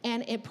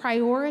 and it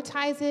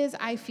prioritizes,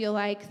 I feel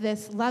like,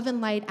 this love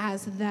and light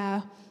as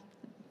the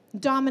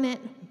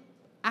dominant,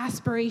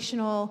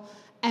 aspirational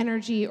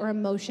energy or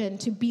emotion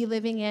to be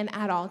living in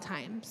at all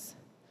times.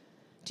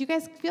 Do you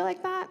guys feel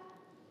like that?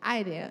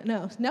 I do.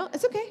 No,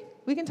 it's okay.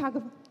 We can talk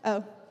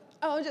about,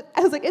 I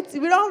was like,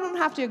 we don't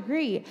have to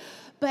agree.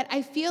 But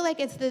I feel like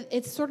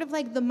it's sort of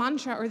like the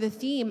mantra or the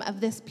theme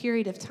of this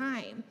period of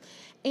time.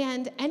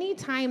 And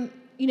anytime,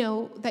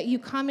 that you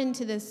come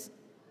into this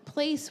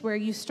place where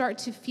you start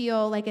to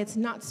feel like it's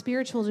not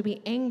spiritual to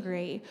be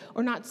angry,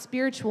 or not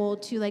spiritual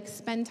to like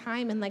spend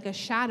time in like a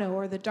shadow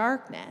or the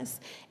darkness,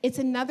 it's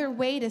another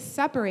way to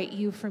separate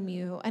you from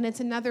you, and it's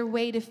another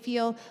way to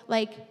feel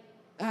like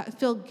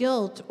feel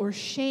guilt or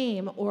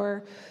shame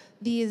or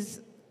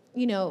these,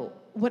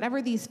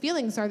 whatever these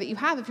feelings are that you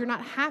have if you're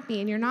not happy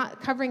and you're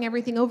not covering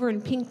everything over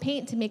in pink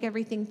paint to make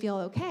everything feel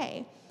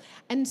okay.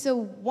 And so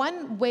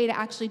one way to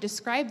actually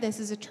describe this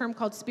is a term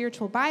called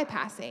spiritual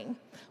bypassing.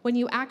 When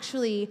you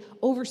actually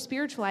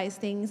over-spiritualize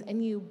things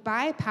and you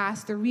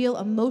bypass the real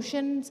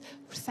emotions,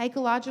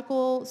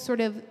 psychological sort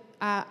of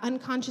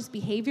unconscious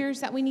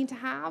behaviors that we need to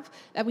have,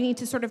 that we need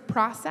to sort of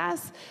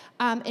process,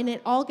 and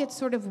it all gets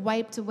sort of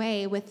wiped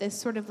away with this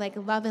sort of like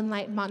love and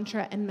light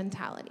mantra and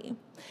mentality.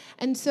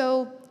 And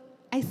so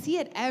I see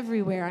it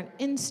everywhere on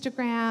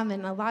Instagram,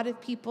 and a lot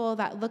of people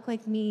that look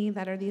like me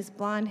that are these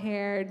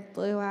blonde-haired,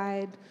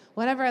 blue-eyed,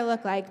 whatever I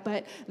look like,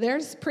 but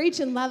there's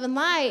preaching love and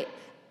light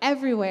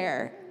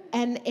everywhere.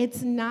 And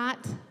it's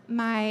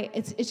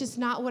just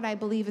not what I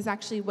believe is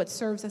actually what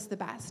serves us the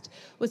best.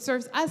 What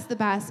serves us the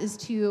best is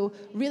to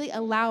really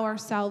allow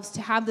ourselves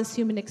to have this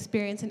human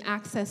experience and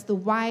access the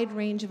wide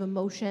range of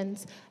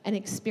emotions and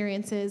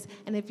experiences.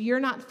 And if you're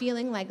not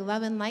feeling like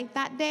love and light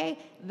that day,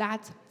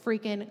 that's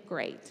freaking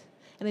great.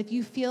 And if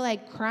you feel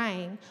like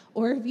crying,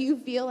 or if you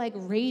feel like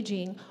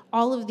raging,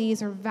 all of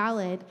these are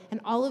valid, and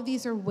all of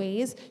these are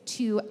ways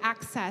to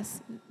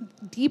access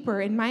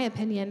deeper, in my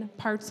opinion,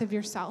 parts of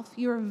yourself.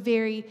 You are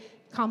very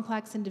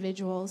complex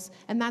individuals,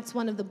 and that's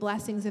one of the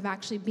blessings of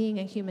actually being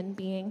a human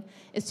being,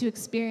 is to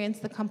experience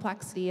the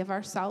complexity of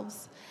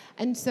ourselves.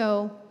 And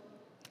so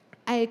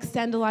I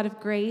extend a lot of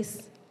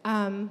grace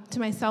to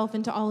myself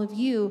and to all of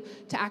you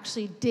to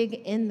actually dig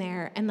in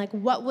there, and like,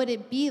 what would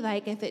it be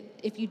like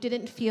if you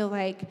didn't feel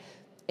like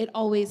it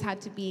always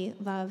had to be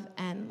love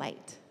and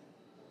light?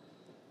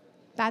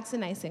 That's a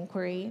nice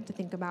inquiry to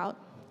think about.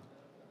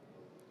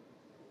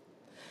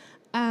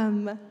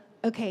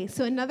 Okay,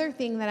 so another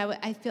thing that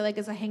I feel like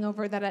is a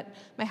hangover that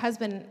my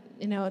husband,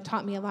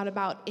 taught me a lot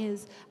about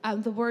is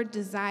the word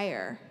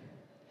desire.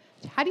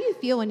 How do you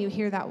feel when you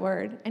hear that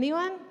word?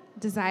 Anyone?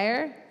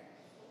 Desire?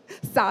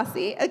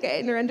 Saucy.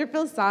 Okay, Narendra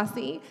feels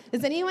saucy.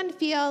 Does anyone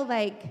feel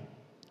like,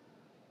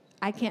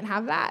 I can't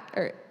have that?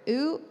 Or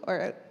ooh?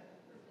 Or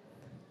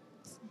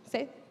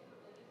say?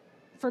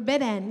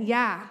 Forbidden,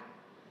 yeah.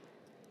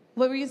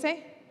 What were you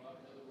saying?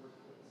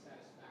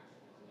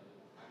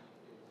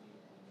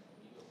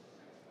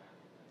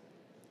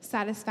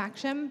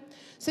 Satisfaction.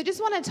 So I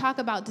just want to talk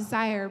about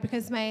desire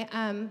because my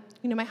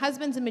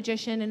husband's a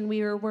magician, and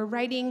we're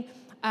writing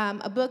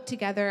a book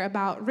together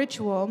about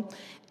ritual.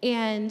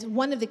 And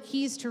one of the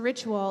keys to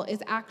ritual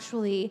is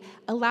actually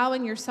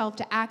allowing yourself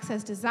to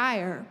access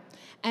desire.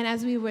 And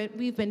as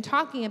we've been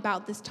talking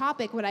about this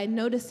topic, what I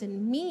noticed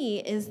in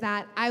me is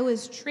that I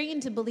was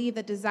trained to believe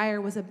that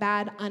desire was a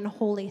bad,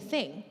 unholy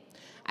thing.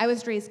 I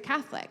was raised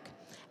Catholic.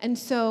 And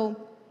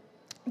so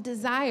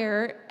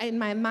desire in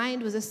my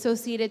mind was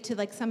associated to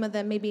like some of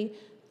the maybe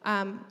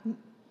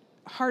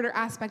harder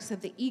aspects of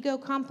the ego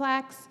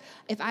complex.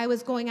 If I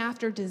was going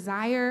after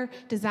desire,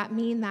 does that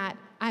mean that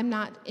I'm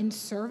not in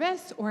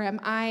service, or am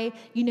I,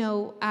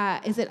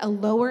 is it a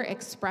lower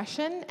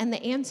expression? And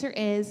the answer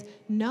is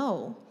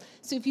no.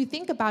 So if you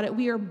think about it,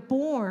 we are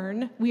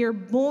born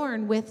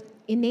with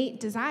innate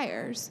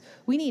desires.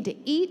 We need to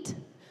eat,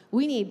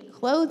 we need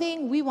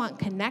clothing, we want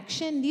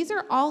connection. These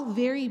are all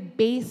very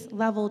base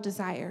level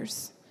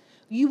desires.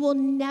 You will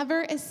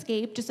never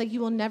escape, just like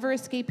you will never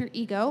escape your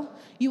ego,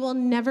 you will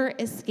never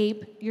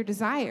escape your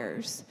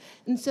desires.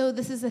 And so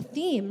this is a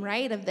theme,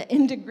 right, of the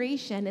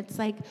integration. It's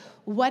like,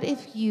 what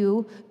if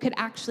you could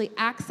actually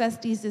access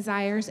these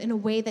desires in a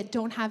way that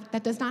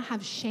does not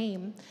have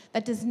shame,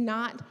 that does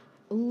not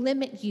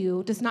limit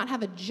you, does not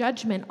have a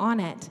judgment on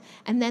it.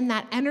 And then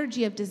that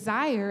energy of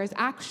desire is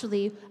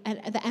actually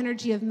the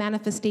energy of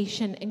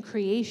manifestation and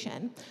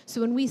creation. So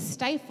when we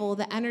stifle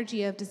the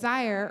energy of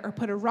desire or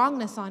put a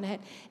wrongness on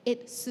it,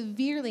 it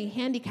severely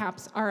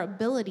handicaps our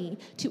ability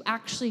to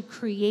actually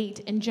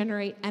create and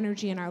generate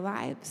energy in our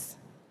lives.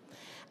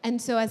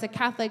 And so as a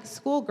Catholic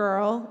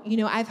schoolgirl,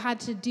 I've had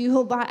to do a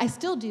lot. I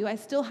still do. I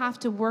still have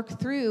to work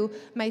through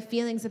my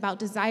feelings about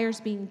desires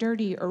being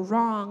dirty or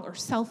wrong or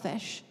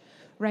selfish,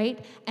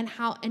 right? And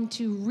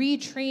to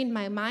retrain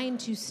my mind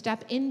to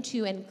step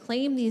into and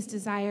claim these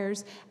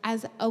desires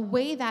as a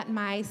way that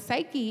my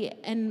psyche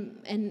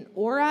and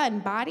aura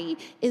and body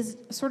is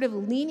sort of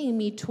leaning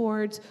me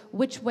towards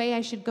which way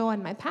I should go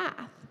on my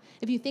path.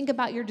 If you think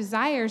about your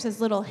desires as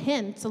little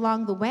hints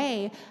along the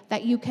way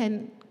that you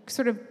can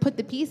sort of put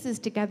the pieces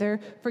together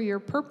for your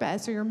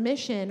purpose or your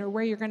mission or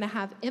where you're going to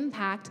have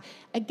impact.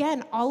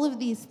 Again, all of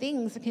these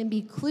things can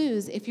be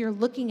clues if you're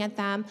looking at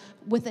them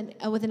with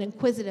an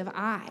inquisitive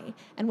eye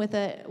and with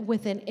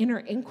an inner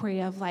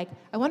inquiry of like,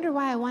 I wonder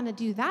why I want to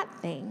do that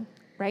thing,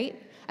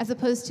 right? As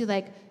opposed to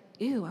like,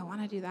 ew, I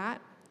want to do that.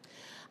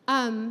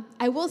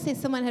 I will say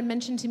someone had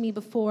mentioned to me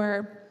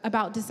before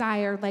about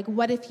desire, like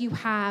what if you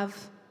have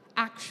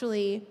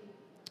actually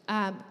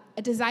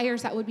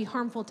desires that would be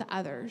harmful to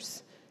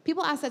others?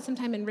 People ask that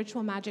sometime in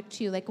ritual magic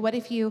too, like what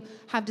if you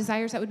have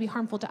desires that would be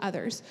harmful to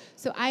others?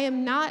 So I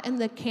am not in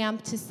the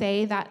camp to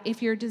say that if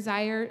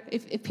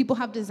people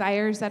have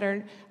desires that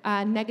are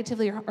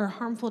negatively or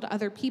harmful to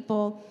other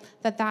people,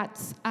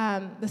 that's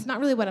not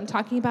really what I'm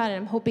talking about, and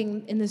I'm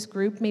hoping in this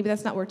group, maybe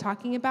that's not what we're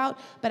talking about,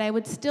 but I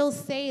would still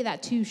say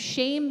that to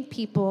shame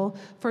people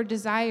for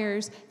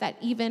desires that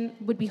even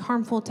would be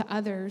harmful to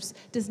others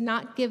does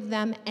not give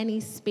them any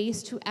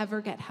space to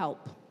ever get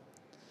help.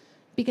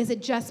 Because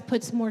it just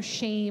puts more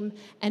shame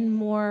and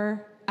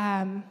more,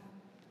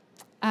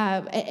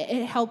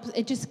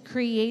 it just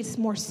creates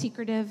more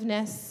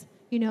secretiveness,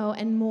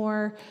 and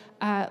more,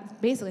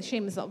 basically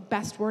shame is the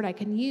best word I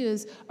can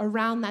use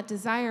around that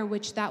desire,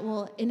 which that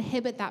will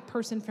inhibit that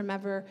person from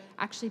ever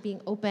actually being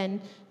open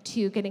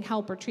to getting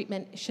help or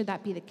treatment, should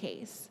that be the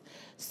case.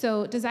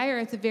 So desire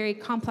is a very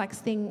complex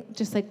thing,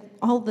 just like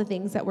all the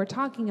things that we're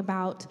talking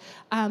about.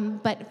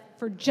 But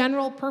for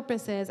general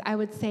purposes, I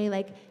would say,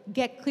 like,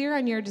 get clear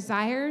on your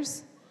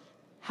desires,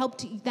 help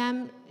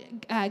them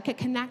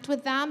connect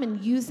with them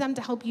and use them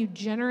to help you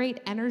generate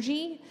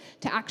energy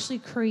to actually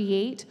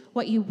create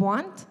what you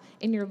want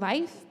in your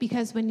life.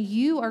 Because when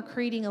you are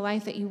creating a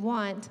life that you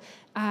want,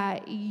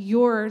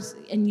 yours,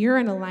 and you're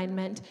in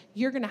alignment,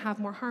 you're going to have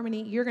more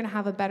harmony, you're going to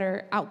have a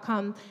better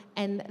outcome,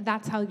 and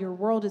that's how your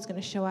world is going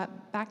to show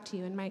up back to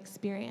you, in my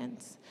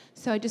experience.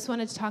 So I just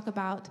wanted to talk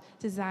about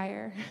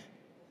desire.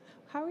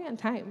 How are we on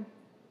time?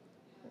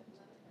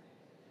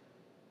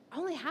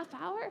 Only half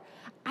hour?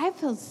 I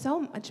feel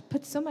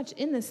put so much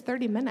in this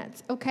 30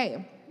 minutes.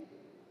 Okay,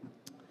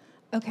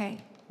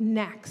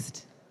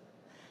 next.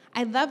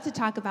 I'd love to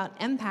talk about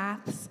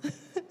empaths.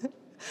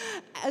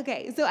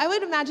 Okay, so I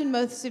would imagine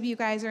most of you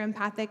guys are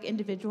empathic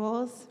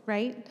individuals,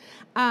 right?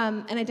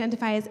 And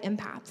identify as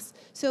empaths.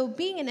 So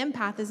being an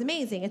empath is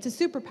amazing. It's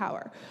a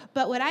superpower.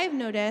 But what I've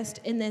noticed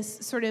in this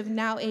sort of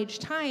now age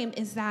time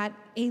is that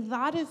a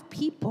lot of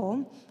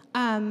people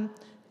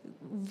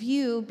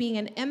view being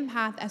an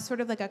empath as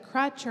sort of like a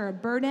crutch or a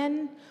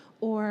burden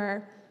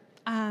or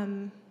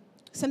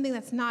something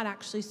that's not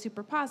actually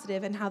super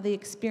positive in how they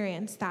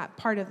experience that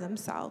part of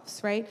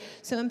themselves, right?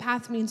 So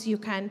empath means you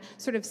can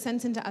sort of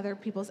sense into other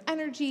people's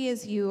energy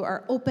as you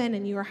are open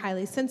and you are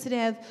highly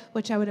sensitive,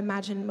 which I would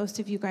imagine most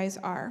of you guys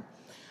are.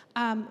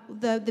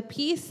 The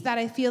piece that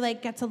I feel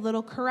like gets a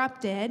little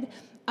corrupted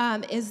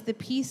is the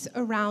piece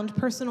around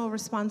personal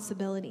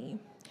responsibility.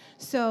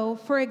 So,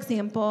 for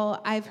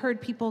example, I've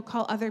heard people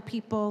call other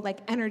people like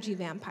energy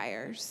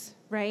vampires,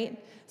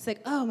 right? It's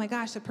like, oh my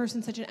gosh, the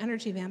person's such an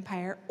energy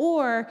vampire.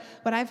 Or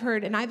what I've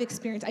heard and I've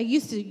experienced, I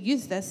used to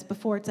use this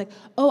before, it's like,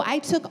 oh, I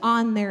took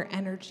on their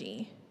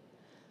energy,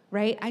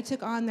 right? I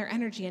took on their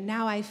energy and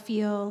now I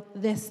feel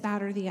this,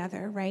 that, or the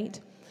other, right?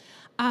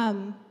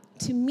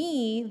 To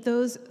me,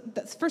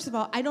 first of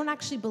all, I don't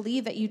actually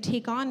believe that you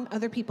take on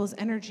other people's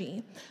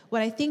energy.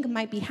 What I think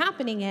might be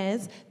happening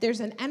is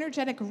there's an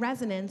energetic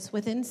resonance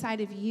within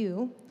inside of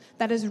you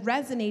that is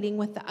resonating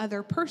with the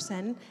other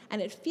person, and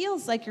it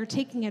feels like you're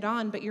taking it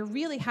on, but you're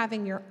really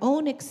having your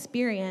own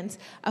experience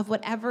of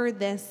whatever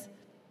this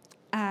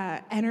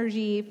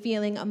energy,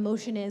 feeling,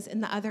 emotion is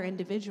in the other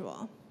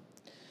individual.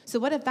 So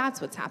what if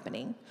that's what's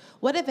happening?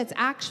 What if it's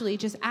actually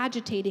just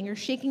agitating or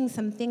shaking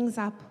some things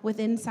up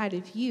within inside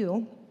of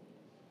you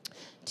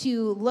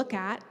to look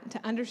at, to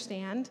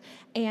understand,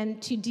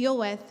 and to deal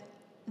with?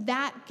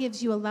 That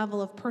gives you a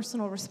level of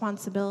personal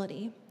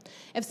responsibility.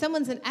 If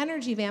someone's an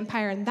energy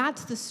vampire and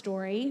that's the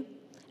story,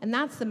 and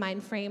that's the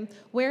mind frame,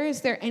 where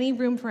is there any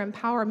room for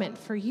empowerment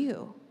for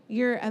you?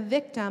 You're a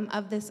victim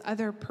of this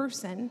other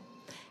person,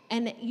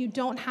 and you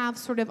don't have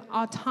sort of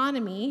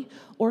autonomy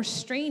or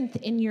strength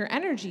in your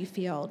energy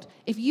field.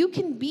 If you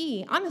can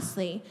be,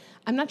 honestly,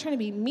 I'm not trying to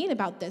be mean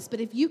about this, but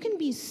if you can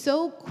be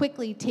so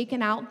quickly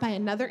taken out by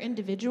another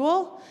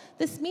individual,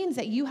 this means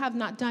that you have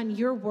not done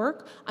your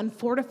work on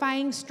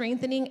fortifying,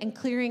 strengthening, and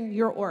clearing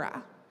your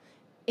aura.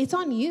 It's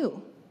on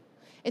you.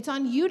 It's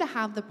on you to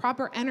have the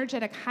proper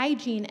energetic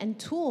hygiene and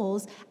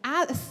tools,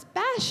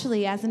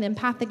 especially as an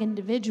empathic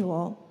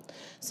individual,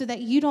 so that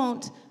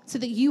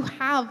you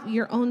have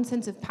your own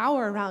sense of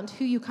power around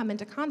who you come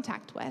into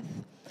contact with.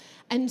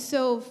 And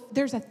so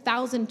there's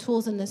 1,000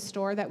 tools in this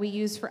store that we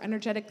use for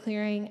energetic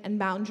clearing and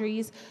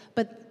boundaries,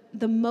 but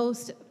the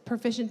most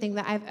proficient thing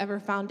that I've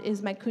ever found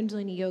is my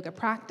Kundalini yoga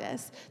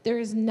practice. There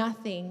is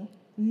nothing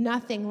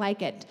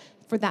like it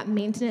for that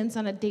maintenance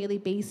on a daily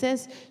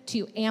basis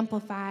to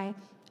amplify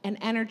and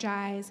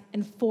energize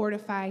and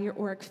fortify your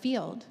auric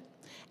field.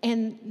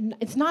 And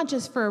it's not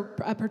just for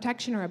a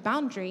protection or a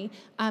boundary,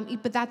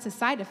 but that's a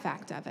side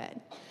effect of it.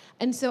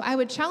 And so I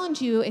would challenge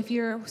you, if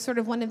you're sort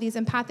of one of these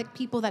empathic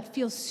people that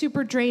feel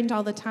super drained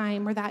all the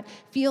time, or that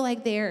feel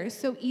like they're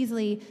so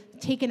easily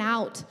taken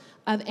out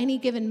of any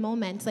given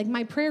moment, like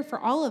my prayer for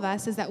all of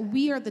us is that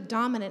we are the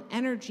dominant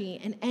energy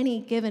in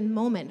any given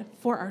moment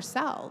for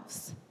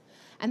ourselves,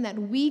 and that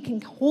we can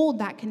hold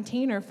that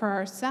container for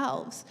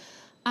ourselves.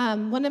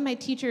 One of my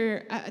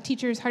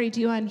teachers, Hardy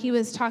Duan, he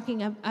was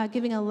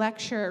giving a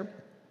lecture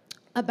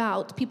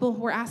about people who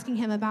were asking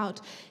him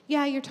about,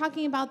 you're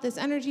talking about this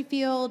energy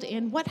field,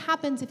 and what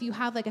happens if you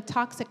have like a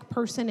toxic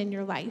person in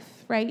your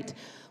life, right?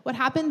 What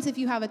happens if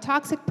you have a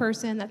toxic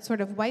person that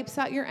sort of wipes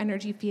out your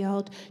energy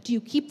field? Do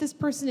you keep this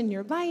person in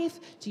your life?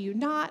 Do you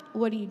not?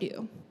 What do you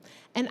do?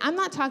 And I'm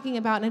not talking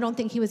about, and I don't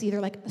think he was either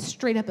like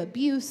straight up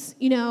abuse,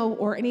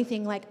 or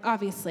anything like,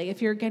 obviously,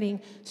 if you're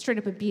getting straight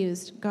up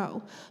abused,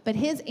 go. But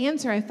his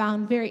answer I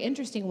found very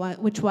interesting,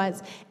 which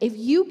was, if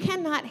you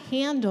cannot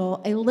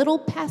handle a little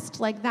pest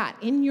like that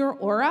in your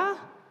aura,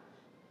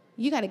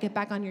 you got to get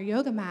back on your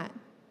yoga mat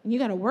and you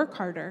got to work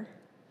harder.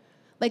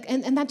 Like,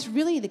 and that's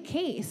really the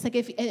case. Like,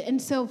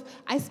 and so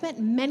I spent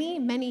many,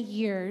 many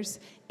years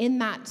in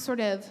that sort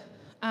of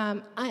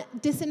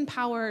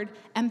disempowered,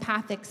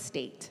 empathic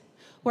state,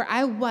 where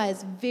I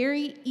was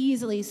very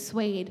easily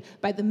swayed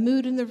by the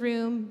mood in the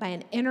room, by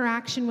an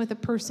interaction with a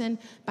person,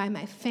 by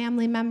my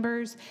family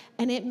members,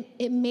 and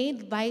it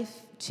made life,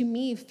 to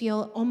me,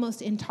 feel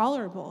almost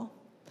intolerable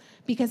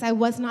because I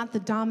was not the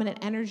dominant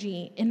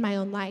energy in my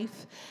own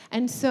life.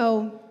 And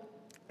so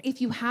if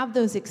you have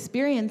those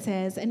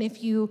experiences, and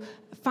if you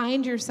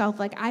find yourself,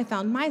 like I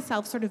found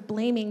myself, sort of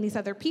blaming these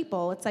other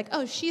people, it's like,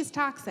 oh, she's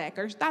toxic,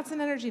 or that's an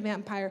energy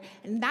vampire,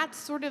 and that's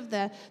sort of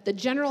the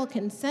general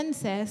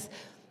consensus,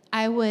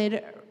 I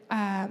would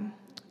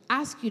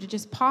ask you to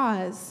just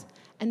pause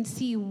and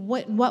see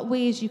what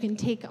ways you can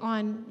take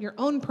on your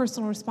own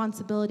personal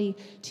responsibility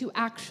to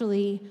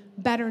actually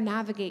better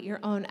navigate your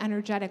own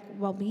energetic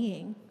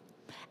well-being.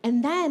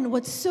 And then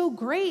what's so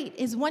great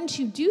is once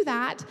you do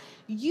that,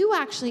 you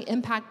actually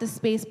impact the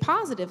space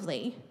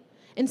positively.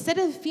 Instead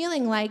of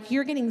feeling like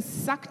you're getting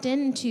sucked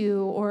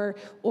into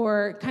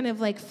or kind of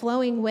like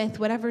flowing with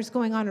whatever's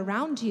going on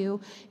around you,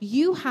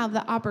 you have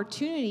the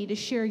opportunity to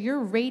share your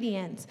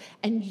radiance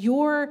and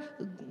your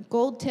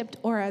gold-tipped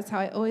aura is how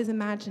I always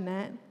imagine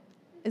it.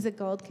 Is it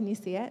gold? Can you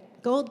see it?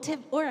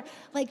 Gold-tipped aura.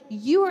 Like,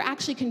 you are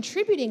actually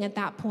contributing at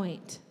that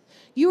point.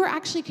 You are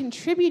actually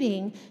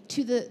contributing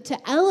to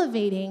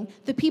elevating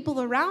the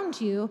people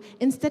around you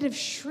instead of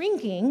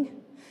shrinking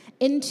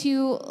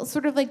into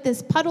sort of like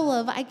this puddle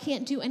of, I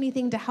can't do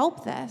anything to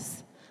help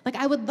this. Like,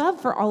 I would love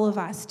for all of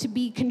us to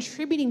be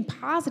contributing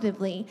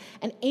positively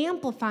and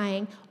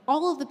amplifying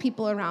all of the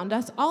people around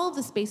us, all of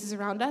the spaces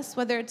around us,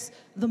 whether it's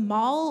the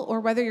mall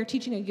or whether you're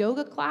teaching a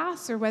yoga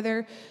class or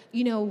whether,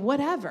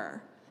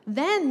 whatever.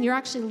 Then you're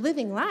actually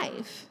living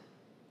life,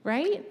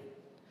 right?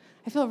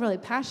 I feel really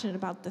passionate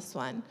about this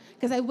one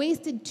because I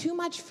wasted too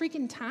much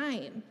freaking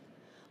time,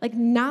 like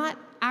not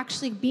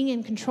actually being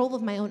in control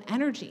of my own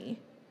energy.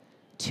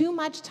 Too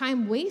much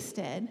time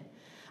wasted.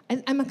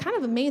 I'm kind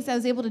of amazed I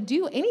was able to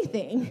do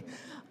anything.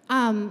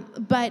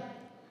 But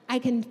I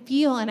can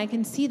feel and I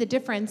can see the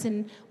difference.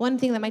 And one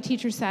thing that my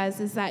teacher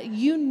says is that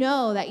you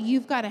know that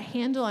you've got a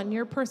handle on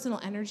your personal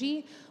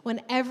energy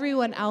when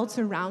everyone else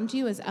around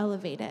you is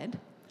elevated.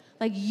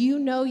 Like,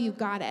 you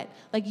got it.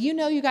 Like,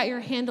 you got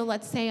your handle,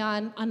 let's say,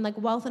 on like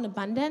wealth and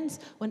abundance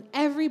when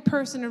every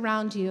person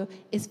around you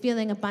is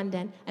feeling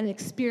abundant and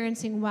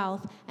experiencing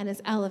wealth and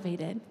is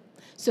elevated.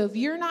 So if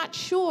you're not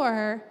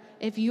sure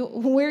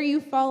where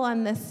you fall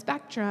on this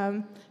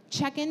spectrum,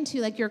 check into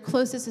like your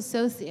closest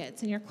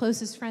associates and your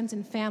closest friends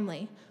and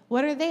family.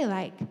 What are they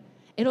like?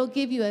 It'll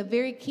give you a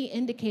very key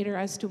indicator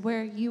as to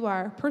where you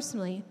are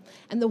personally.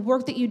 And the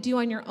work that you do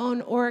on your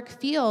own auric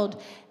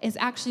field is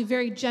actually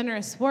very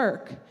generous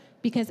work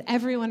because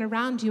everyone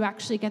around you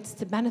actually gets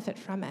to benefit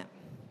from it.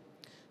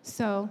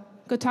 So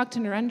go talk to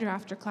Narendra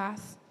after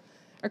class.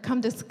 Or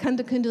come to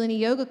Kundalini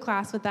yoga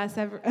class with us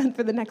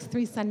for the next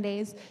 3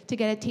 Sundays to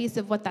get a taste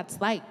of what that's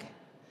like.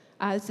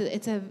 That's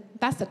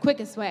the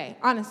quickest way,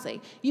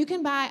 honestly.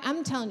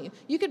 I'm telling you,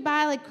 you could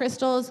buy like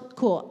crystals.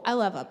 Cool, I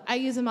love them. I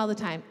use them all the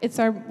time. It's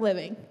our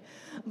living.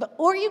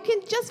 Or you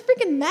can just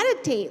freaking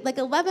meditate, like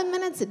 11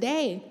 minutes a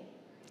day.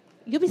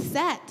 You'll be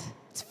set.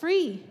 It's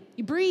free.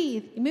 You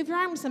breathe. You move your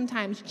arms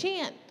sometimes. You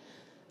chant.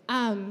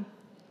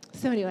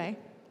 So anyway,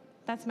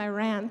 that's my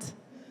rant.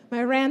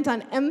 My rant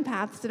on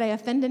empaths. Did I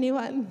offend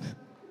anyone?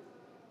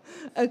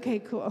 Okay,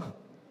 cool.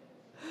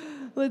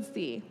 Let's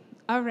see.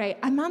 All right,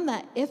 I'm on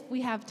the if we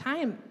have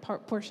time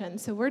portion,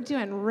 so we're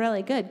doing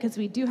really good because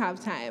we do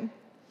have time.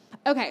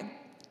 Okay.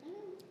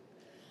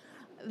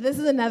 This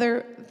is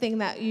another thing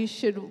that you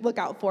should look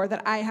out for,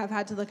 that I have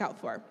had to look out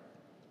for.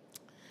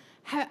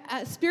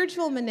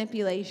 Spiritual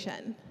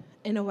manipulation.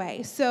 in a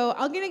way. So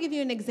I'm going to give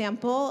you an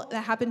example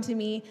that happened to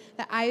me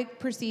that I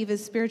perceive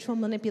as spiritual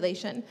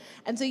manipulation.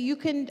 And so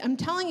I'm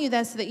telling you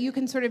this so that you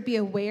can sort of be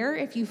aware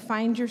if you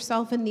find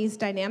yourself in these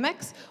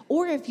dynamics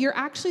or if you're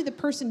actually the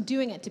person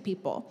doing it to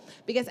people.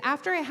 Because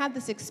after I had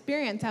this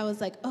experience, I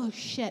was like, oh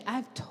shit,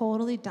 I've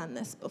totally done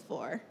this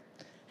before.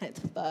 And it's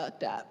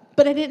fucked up.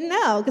 But I didn't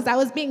know because I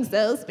was being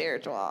so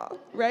spiritual,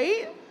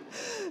 right?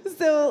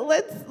 So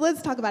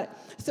let's talk about it.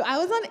 So I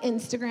was on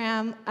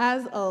Instagram,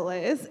 as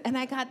always, and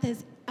I got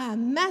this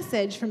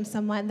message from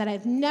someone that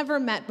I've never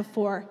met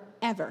before,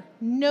 ever.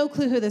 No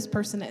clue who this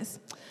person is.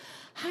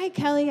 Hi,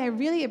 Kelley. I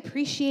really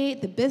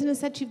appreciate the business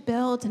that you've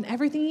built and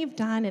everything you've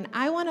done, and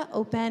I want to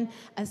open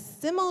a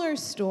similar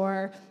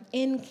store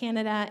in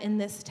Canada in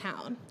this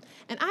town.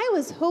 And I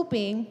was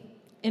hoping,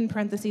 in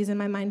parentheses in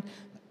my mind,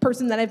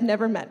 person that I've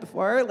never met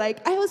before,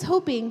 I was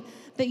hoping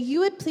that you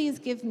would please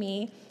give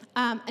me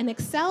an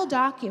Excel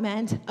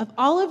document of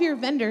all of your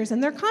vendors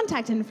and their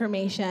contact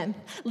information.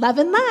 Love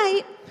and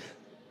light.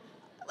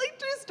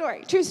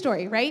 True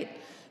story, right?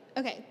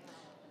 Okay,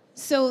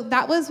 so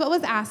that was what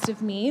was asked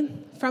of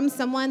me from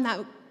someone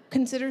that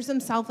considers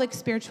themselves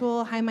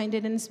spiritual,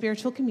 high-minded in a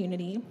spiritual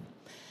community.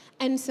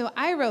 And so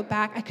I wrote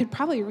back, I could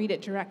probably read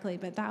it directly,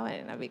 but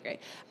that'd be great.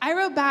 I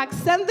wrote back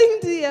something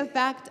to the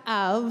effect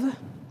of,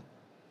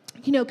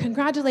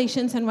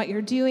 congratulations on what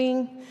you're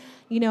doing.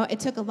 It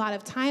took a lot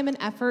of time and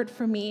effort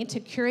for me to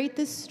curate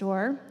this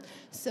store.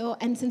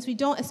 And since we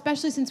don't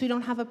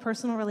have a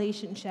personal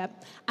relationship,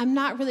 I'm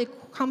not really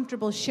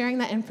comfortable sharing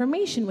that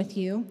information with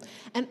you.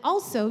 And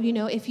also,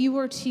 if you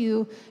were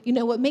to,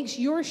 what makes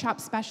your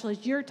shop special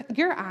is your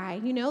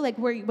eye,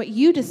 what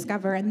you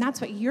discover, and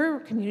that's what your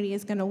community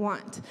is going to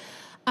want.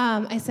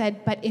 I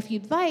said, but if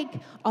you'd like,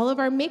 all of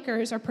our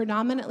makers are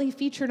predominantly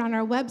featured on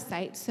our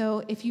website.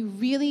 So if you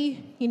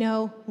really,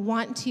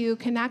 want to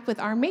connect with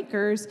our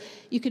makers,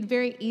 you could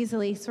very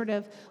easily sort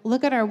of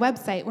look at our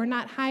website. We're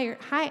not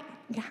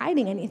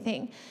hiding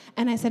anything.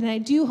 And I said, and I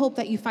do hope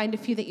that you find a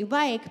few that you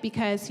like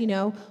because,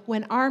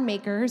 when our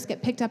makers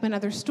get picked up in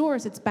other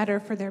stores, it's better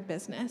for their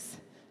business.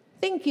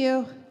 Thank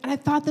you. And I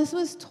thought this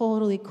was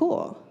totally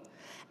cool.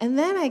 And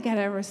then I get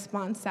a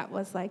response that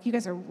was like, you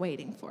guys are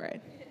waiting for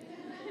it.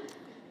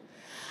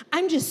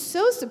 I'm just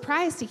so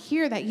surprised to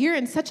hear that you're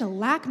in such a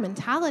lack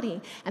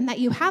mentality and that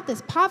you have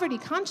this poverty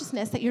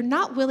consciousness that you're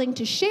not willing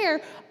to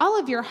share all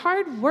of your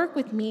hard work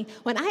with me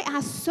when I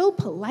asked so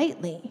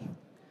politely.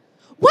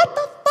 What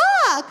the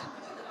fuck?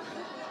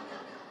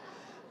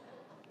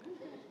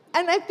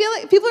 And I feel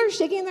like people are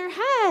shaking their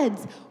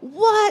heads.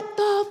 What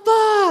the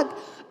fuck?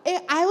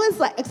 I was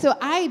like, so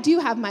I do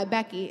have my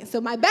Becky.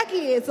 So my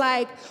Becky is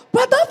like,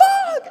 what the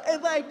fuck?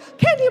 And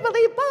can you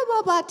believe blah,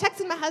 blah, blah,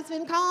 texting my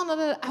husband, calling, blah,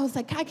 blah, blah. I was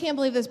like, I can't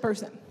believe this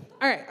person.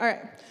 All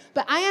right.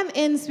 But I am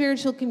in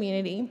spiritual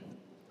community.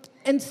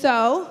 And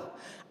so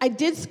I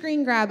did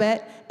screen grab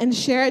it and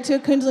share it to a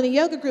Kundalini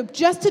yoga group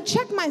just to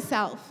check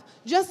myself.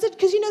 Because,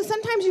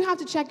 sometimes you have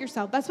to check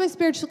yourself. That's why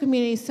spiritual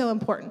community is so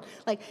important.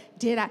 Okay,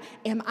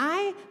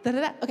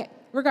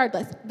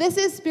 regardless, this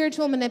is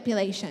spiritual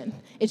manipulation.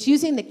 It's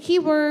using the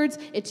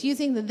keywords, it's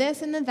using the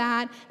this and the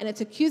that, and it's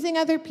accusing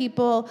other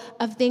people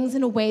of things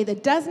in a way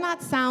that does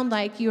not sound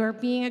like you are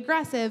being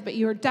aggressive, but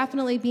you are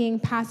definitely being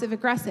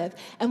passive-aggressive.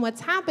 And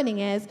what's happening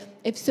is,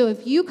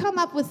 if you come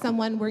up with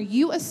someone where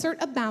you assert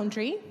a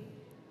boundary,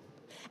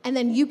 and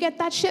then you get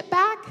that shit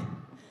back,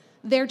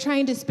 they're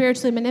trying to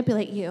spiritually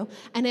manipulate you.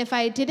 And if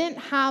I didn't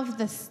have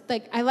this,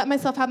 I let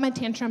myself have my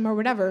tantrum or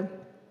whatever,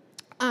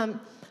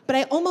 but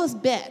I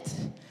almost bit.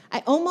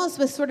 I almost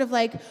was sort of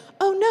like,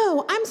 oh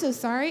no, I'm so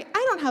sorry.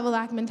 I don't have a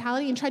lack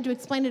mentality, and tried to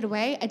explain it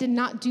away. I did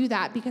not do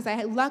that because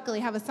I luckily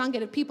have a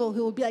sangha of people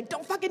who will be like,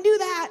 don't fucking do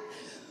that.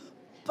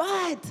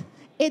 But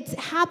it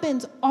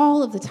happens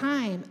all of the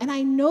time. And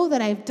I know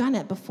that I've done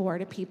it before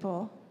to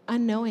people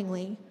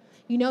unknowingly.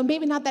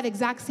 Maybe not that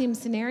exact same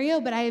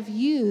scenario, but I have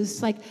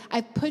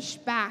I've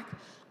pushed back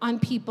on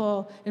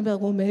people and be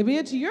like, well, maybe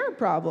it's your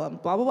problem,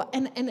 blah, blah, blah.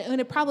 And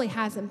it probably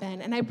hasn't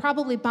been. And I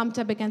probably bumped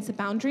up against a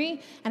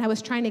boundary, and I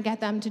was trying to get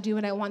them to do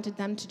what I wanted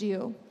them to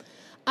do.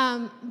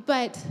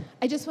 But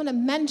I just want to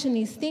mention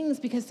these things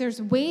because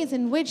there's ways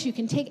in which you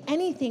can take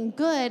anything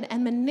good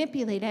and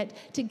manipulate it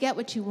to get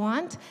what you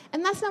want.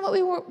 And that's not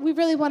what we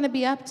really want to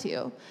be up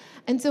to.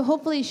 And so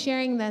hopefully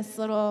sharing this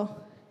little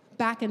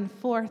back and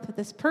forth with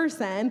this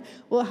person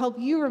will help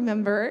you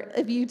remember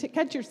if you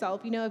catch yourself,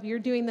 if you're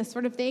doing this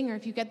sort of thing or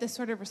if you get this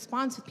sort of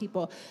response with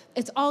people.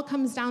 It all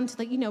comes down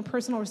to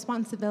personal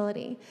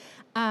responsibility.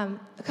 God,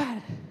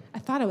 I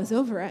thought I was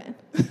over it.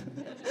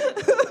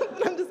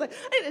 I'm just like,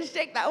 I need to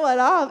shake that one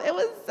off.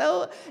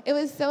 It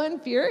was so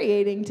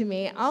infuriating to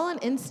me, all on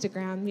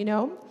Instagram,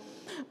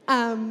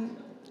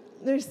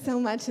 There's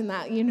so much in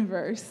that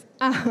universe.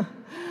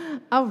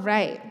 All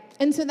right.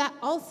 And so that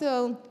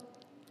also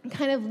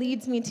kind of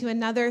leads me to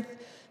another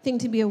thing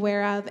to be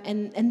aware of,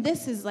 and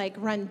this is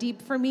run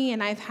deep for me,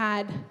 and I've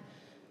had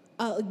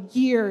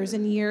years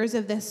and years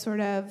of this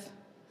sort of,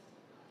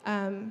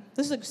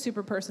 this is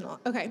super personal.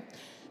 Okay,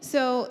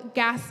 So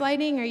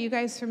gaslighting, are you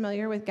guys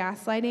familiar with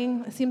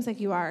gaslighting? It seems like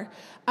you are.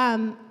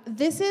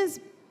 This is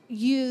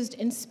used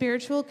in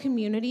spiritual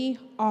community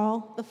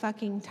all the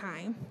fucking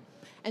time.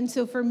 And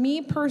so for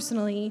me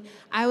personally,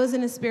 I was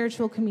in a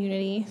spiritual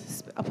community.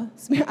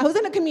 I was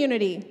in a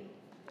community,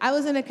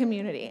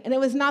 and it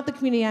was not the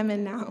community I'm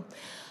in now,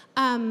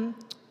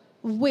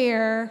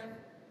 where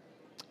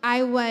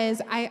I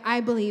was, I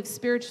believe,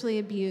 spiritually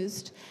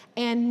abused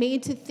and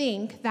made to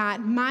think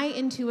that my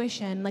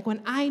intuition, like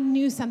when I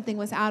knew something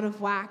was out of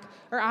whack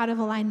or out of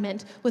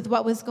alignment with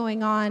what was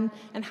going on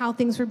and how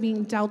things were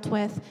being dealt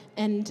with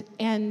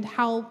and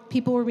how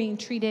people were being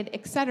treated,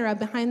 etc.,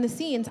 behind the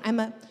scenes,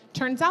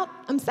 turns out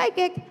I'm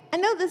psychic, I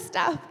know this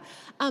stuff.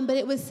 But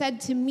it was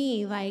said to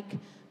me like,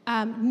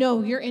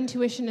 no, your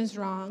intuition is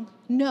wrong.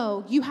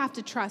 No, you have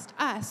to trust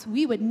us.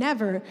 We would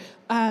never.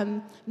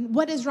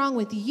 What is wrong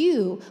with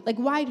you? Like,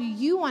 why do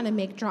you want to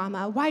make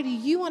drama? Why do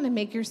you want to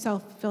make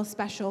yourself feel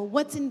special?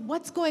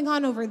 What's going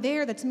on over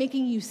there that's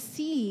making you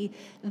see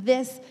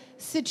this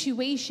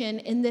situation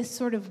in this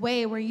sort of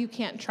way where you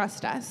can't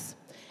trust us?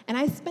 And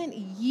I spent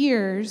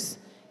years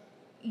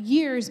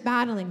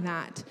battling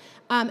that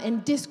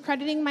and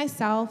discrediting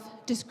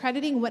myself,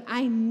 discrediting what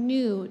I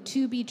knew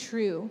to be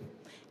true,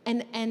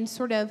 and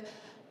sort of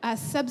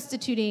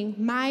substituting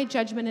my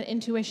judgment and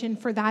intuition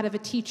for that of a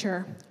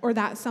teacher or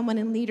that someone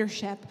in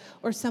leadership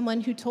or someone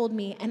who told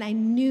me, and I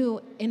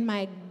knew in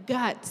my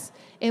guts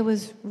it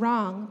was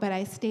wrong, but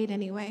I stayed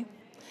anyway.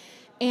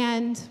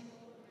 And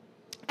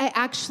I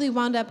actually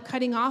wound up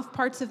cutting off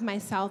parts of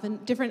myself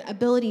and different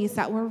abilities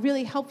that were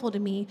really helpful to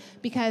me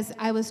because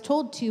I was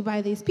told to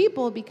by these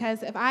people,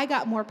 because if I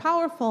got more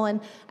powerful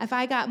and if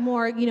I got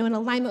more, in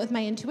alignment with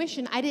my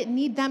intuition, I didn't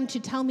need them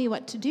to tell me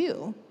what to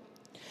do.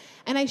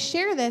 And I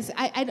share this,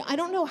 I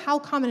don't know how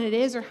common it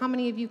is or how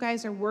many of you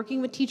guys are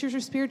working with teachers or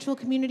spiritual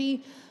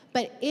community,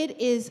 but it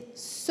is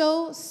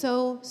so,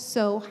 so,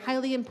 so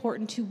highly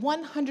important to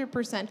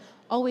 100%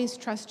 always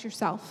trust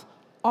yourself,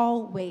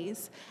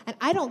 always. And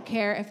I don't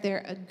care if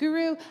they're a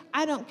guru,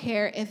 I don't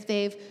care if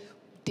they're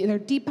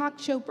Deepak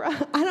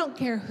Chopra, I don't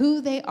care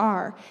who they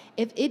are.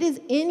 If it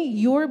is in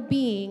your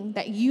being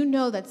that you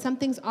know that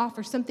something's off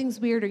or something's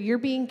weird or you're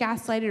being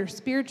gaslighted or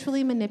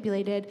spiritually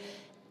manipulated,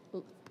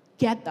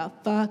 get the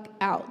fuck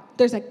out.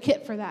 There's a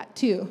kit for that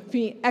too, if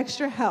you need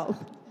extra help.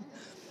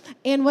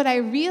 And what I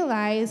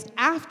realized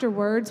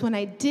afterwards when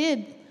I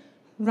did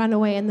run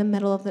away in the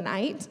middle of the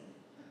night,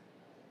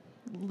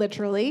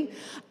 literally,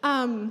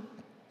 and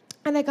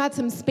I got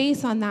some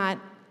space on that,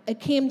 it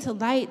came to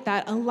light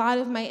that a lot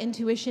of my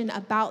intuition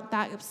about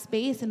that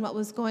space and what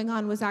was going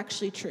on was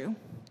actually true.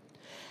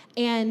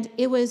 And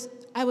I was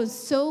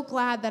so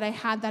glad that I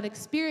had that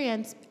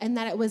experience and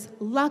that it was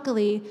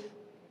luckily,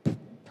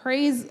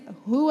 praise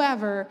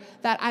whoever,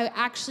 that I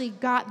actually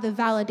got the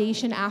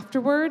validation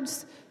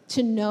afterwards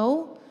to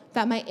know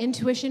that my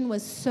intuition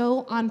was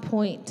so on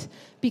point,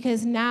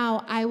 because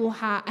now I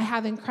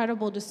have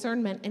incredible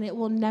discernment and it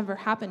will never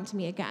happen to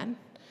me again.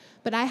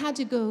 But I had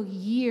to go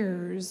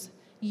years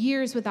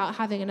without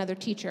having another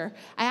teacher.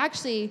 I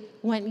actually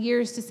went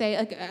years to say,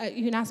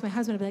 you can ask my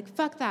husband, I'd be like,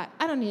 fuck that,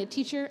 I don't need a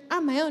teacher,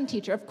 I'm my own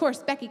teacher. Of course,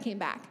 Becky came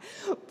back.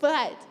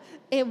 But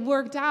it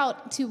worked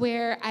out to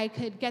where I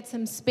could get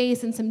some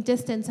space and some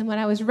distance, and when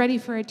I was ready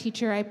for a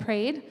teacher, I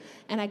prayed,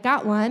 and I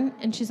got one,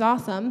 and she's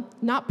awesome.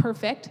 Not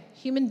perfect,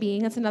 human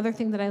being, that's another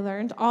thing that I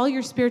learned. All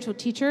your spiritual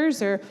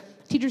teachers, or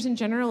teachers in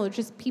general, are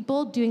just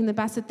people doing the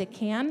best that they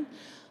can,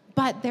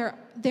 but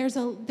there's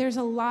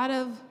a lot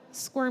of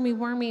squirmy,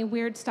 wormy,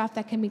 weird stuff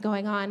that can be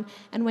going on,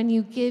 and when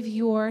you give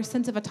your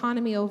sense of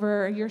autonomy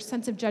over, or your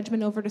sense of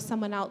judgment over to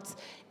someone else,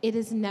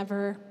 it's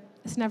never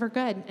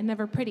good and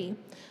never pretty.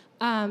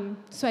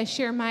 So I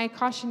share my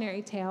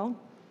cautionary tale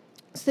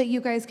so that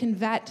you guys can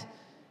vet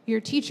your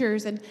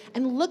teachers and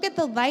look at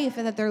the life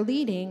that they're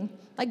leading.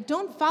 Like,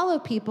 don't follow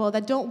people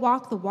that don't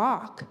walk the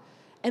walk.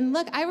 And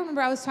look, I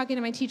remember I was talking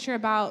to my teacher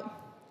about,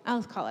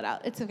 I'll call it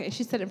out. It's okay.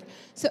 She said it.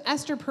 So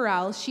Esther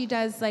Perel,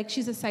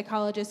 she's a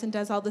psychologist and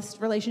does all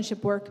this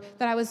relationship work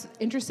that I was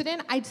interested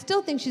in. I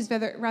still think she's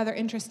rather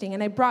interesting.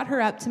 And I brought her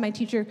up to my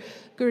teacher,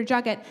 Guru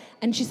Jagat,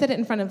 and she said it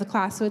in front of the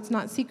class, so it's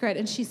not secret.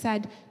 And she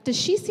said, does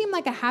she seem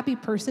like a happy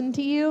person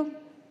to you?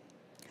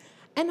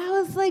 And I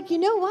was like, you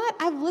know what?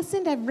 I've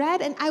listened, I've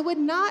read, and I would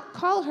not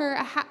call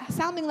her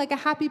sounding like a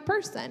happy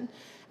person.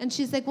 And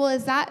she's like, well,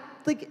 is that,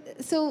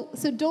 so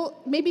don't,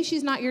 maybe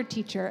she's not your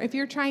teacher. If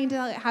you're trying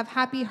to have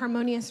happy,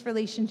 harmonious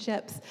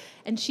relationships,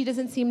 and she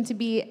doesn't seem to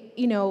be,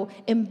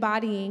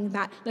 embodying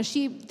that. Now,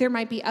 there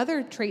might be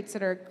other traits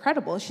that are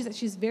credible.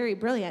 She's very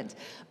brilliant.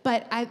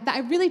 But I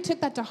really took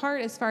that to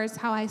heart as far as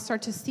how I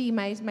start to see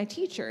my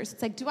teachers.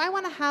 It's like, do I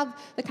want to have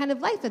the kind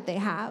of life that they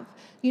have?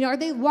 Are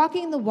they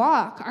walking the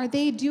walk? Are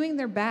they doing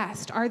their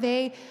best? Are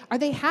they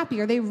happy?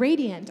 Are they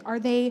radiant?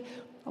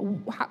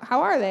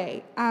 How are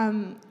they?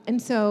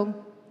 And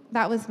so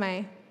that was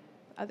my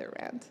other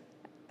rant.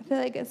 I feel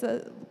like it's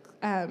a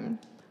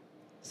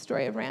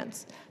story of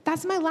rants.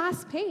 That's my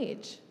last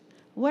page.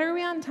 What are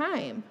we on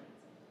time?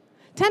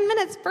 10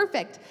 minutes,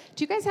 perfect.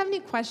 Do you guys have any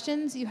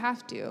questions? You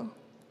have to.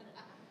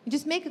 You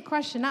just make a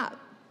question up.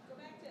 Go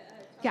back to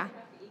talking Yeah.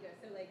 about the ego.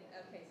 So, like,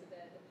 okay, so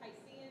the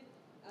Piscean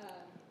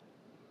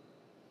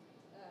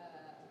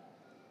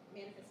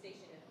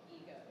manifestation of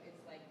ego is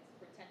like this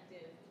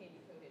protective,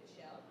 candy-coated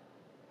shell.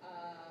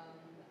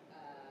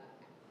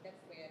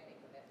 That's the way I think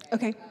of it, right?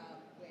 Okay.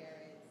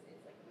 Where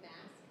it's like a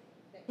mask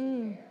that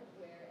you wear,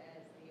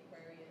 whereas the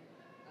Aquarian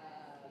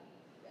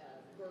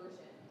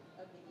version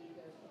of the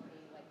ego can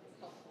be like this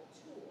helpful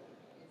tool.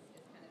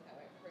 Is kind of how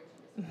I approach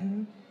it.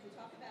 So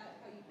talk about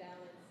how you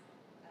balance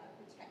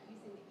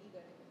using the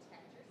ego to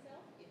protect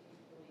yourself, if you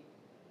believe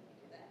you can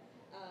do that.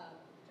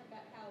 Talk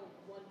about how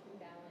one can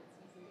balance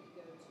using the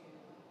ego to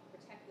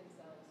protect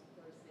themselves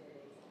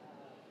versus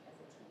as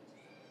a tool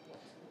to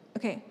support.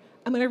 Okay.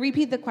 I'm going to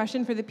repeat the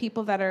question for the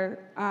people that are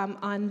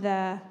on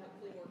the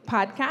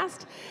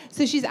podcast.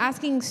 So she's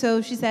asking,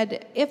 so she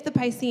said, if the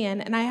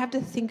Piscean, and I have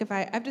to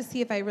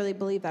see if I really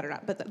believe that or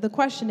not, but the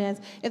question is,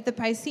 if the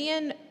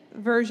Piscean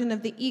version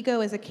of the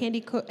ego is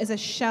a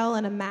shell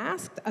and a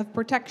mask of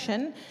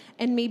protection,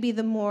 and maybe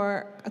the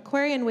more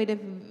Aquarian way to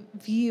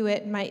view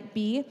it might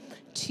be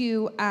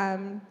to,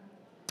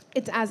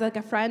 it's as like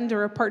a friend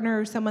or a partner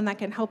or someone that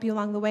can help you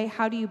along the way.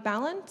 How do you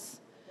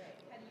balance? Right.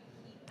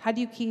 How do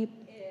you keep?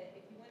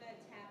 If you want to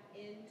tap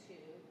into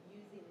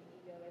using the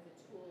ego as a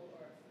tool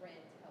or a friend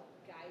to help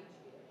guide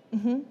you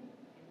in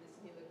this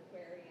new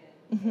Aquarian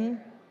era,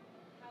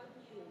 how do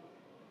you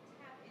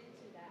tap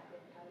into that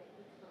without it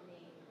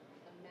becoming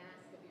a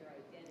mask of your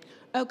identity?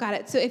 Oh, got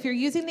it. So if you're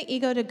using the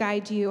ego to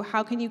guide you,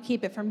 how can you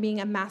keep it from being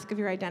a mask of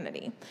your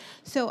identity?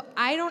 So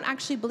I don't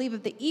actually believe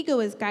that the ego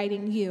is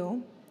guiding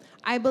you.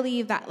 I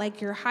believe that like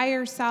your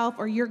higher self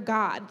or your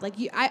God, like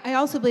you, I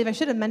also believe, I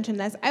should have mentioned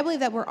this, I believe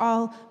that we're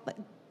all like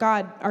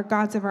are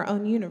gods of our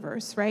own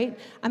universe, right?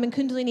 In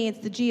Kundalini, it's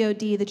the God,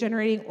 the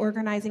generating,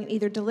 organizing,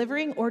 either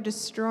delivering or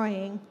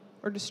destroying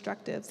or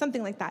destructive,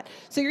 something like that.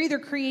 So you're either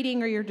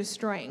creating or you're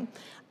destroying.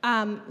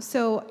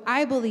 So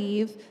I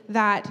believe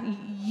that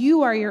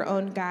you are your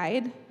own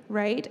guide,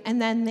 right? And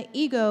then the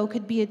ego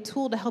could be a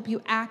tool to help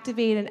you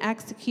activate and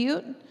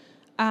execute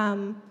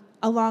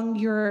along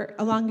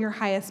your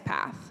highest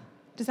path.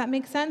 Does that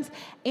make sense?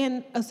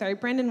 And, oh, sorry,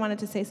 Brandon wanted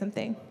to say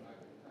something.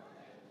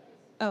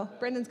 Oh,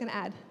 Brandon's going to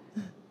add.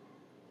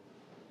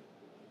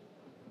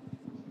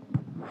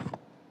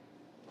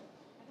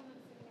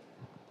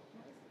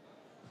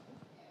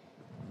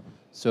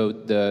 So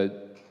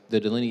the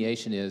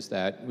delineation is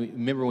that,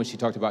 remember when she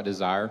talked about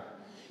desire?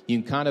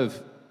 You can kind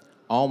of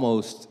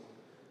almost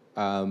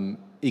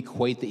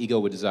equate the ego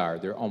with desire.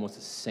 They're almost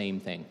the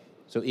same thing.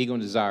 So ego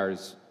and desire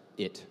is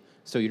it.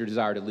 So your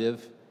desire to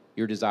live,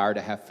 your desire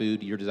to have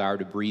food, your desire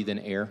to breathe in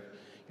air,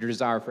 your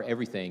desire for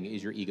everything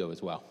is your ego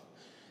as well.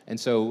 And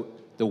so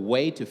the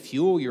way to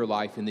fuel your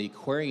life in the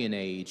Aquarian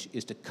age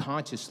is to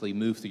consciously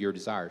move through your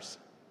desires.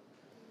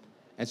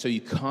 And so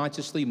you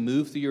consciously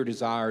move through your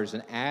desires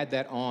and add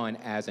that on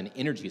as an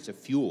energy. It's a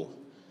fuel.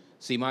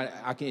 See,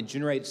 I can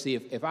generate,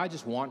 if I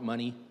just want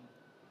money,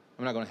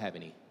 I'm not going to have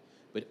any.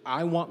 But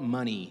I want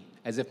money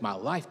as if my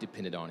life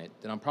depended on it,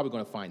 then I'm probably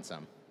going to find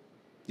some.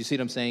 You see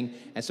what I'm saying?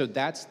 And so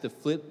that's the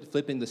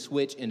flipping the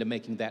switch into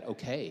making that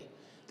okay.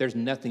 There's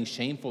nothing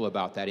shameful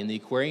about that. In the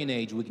Aquarian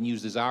age, we can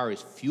use desire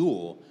as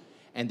fuel,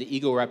 and the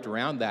ego wrapped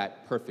around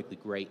that, perfectly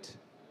great,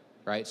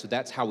 right? So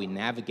that's how we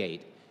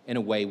navigate in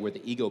a way where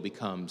the ego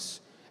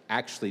becomes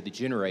actually the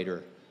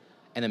generator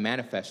and the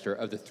manifester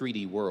of the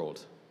 3D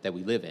world that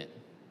we live in,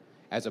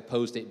 as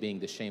opposed to it being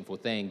the shameful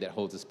thing that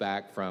holds us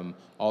back from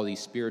all these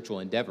spiritual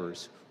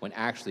endeavors, when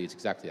actually it's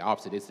exactly the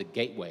opposite. It's the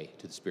gateway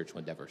to the spiritual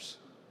endeavors.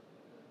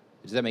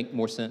 Does that make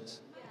more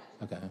sense?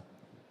 Yeah. Okay.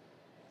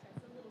 That's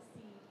a little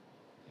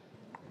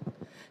seed.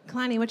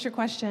 Kalani, what's your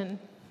question?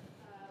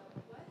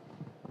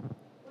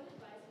 What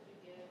advice would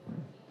you give for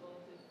people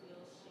who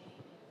feel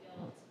shame and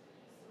guilt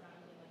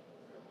surrounding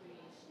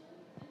appropriation in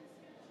the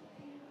spiritual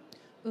community?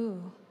 Ooh.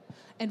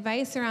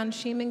 Advice around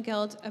shame and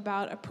guilt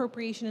about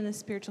appropriation in the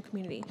spiritual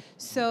community.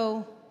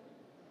 So,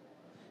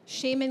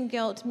 shame and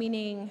guilt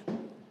meaning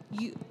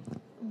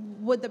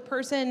would the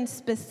person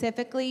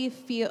specifically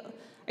feel,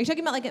 are you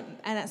talking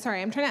about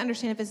sorry, I'm trying to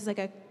understand if this is like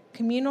a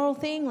communal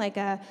thing, like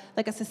a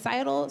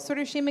societal sort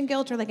of shame and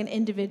guilt, or like an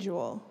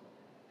individual?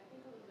 I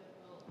think a little bit of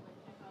both,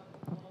 like how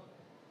people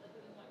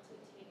wouldn't want to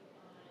take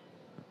on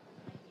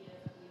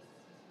ideas of these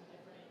from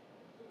different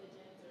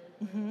religions or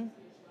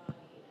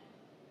spirituality,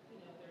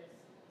 and there's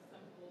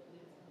some people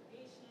believe in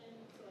appropriation,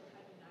 so like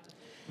how do you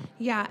navigate?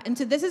 Yeah, and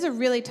so this is a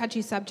really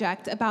touchy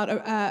subject about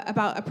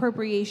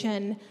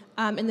appropriation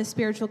in the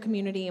spiritual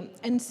community,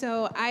 and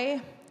so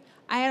I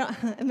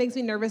don't, it makes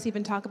me nervous to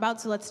even talk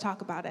about, so let's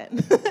talk about it.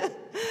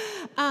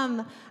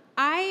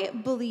 I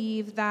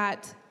believe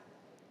that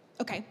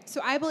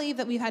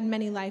we've had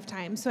many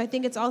lifetimes. So I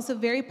think it's also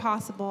very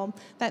possible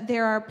that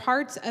there are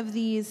parts of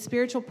these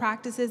spiritual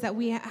practices that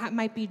we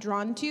might be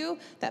drawn to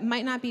that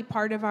might not be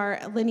part of our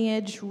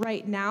lineage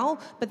right now,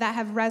 but that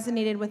have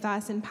resonated with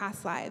us in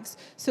past lives.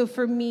 So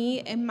for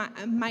me, it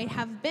might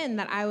have been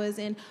that I was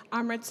in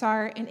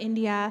Amritsar in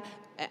India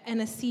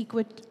and a Sikh,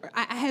 which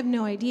I have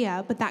no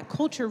idea, but that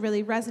culture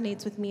really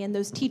resonates with me and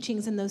those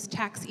teachings and those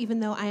texts, even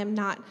though I am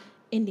not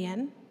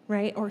Indian,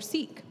 right, or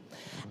Sikh.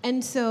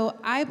 And so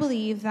I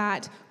believe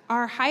that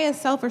our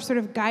highest self are sort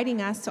of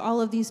guiding us to all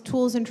of these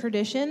tools and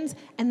traditions.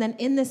 And then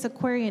in this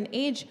Aquarian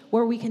age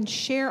where we can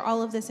share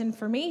all of this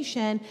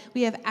information,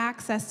 we have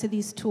access to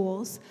these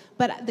tools.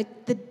 But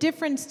the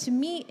difference to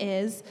me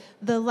is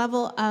the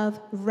level of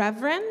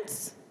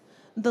reverence,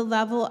 the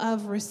level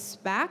of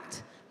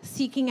respect,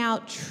 seeking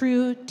out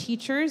true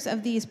teachers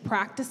of these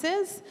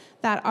practices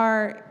that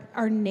are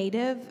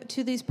native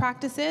to these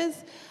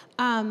practices.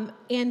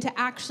 And to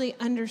actually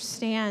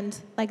understand,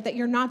 like, that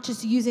you're not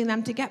just using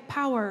them to get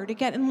power, to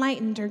get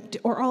enlightened,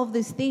 or all of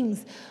these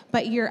things,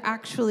 but you're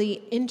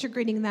actually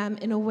integrating them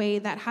in a way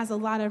that has a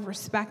lot of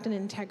respect and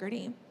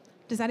integrity.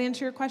 Does that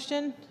answer your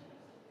question?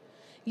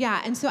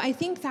 Yeah, and so I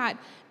think that,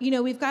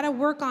 we've got to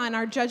work on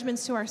our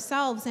judgments to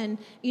ourselves, and,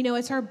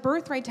 it's our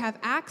birthright to have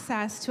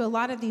access to a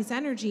lot of these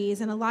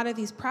energies and a lot of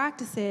these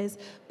practices,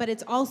 but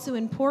it's also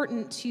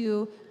important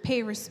to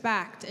pay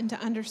respect and to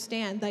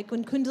understand. Like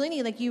when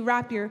Kundalini, like you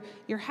wrap your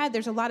head,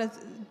 there's a lot of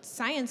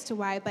science to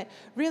why, but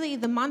really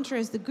the mantra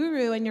is the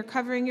guru, and you're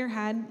covering your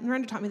head.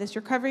 Miranda taught me this.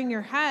 You're covering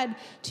your head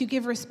to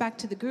give respect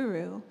to the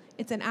guru.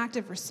 It's an act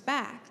of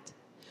respect,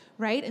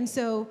 right? And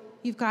so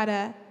you've got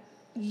to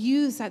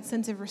use that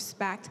sense of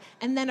respect.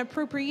 And then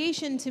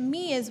appropriation to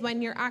me is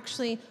when you're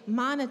actually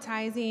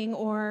monetizing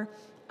or,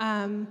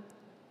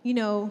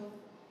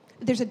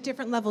 there's a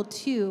different level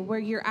too, where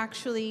you're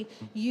actually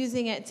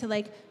using it to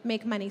like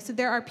make money. So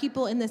there are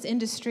people in this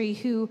industry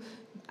who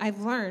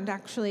I've learned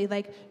actually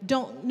like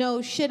don't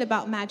know shit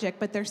about magic,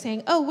 but they're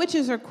saying, oh,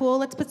 witches are cool,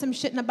 let's put some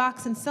shit in a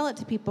box and sell it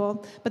to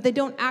people. But they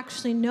don't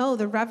actually know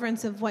the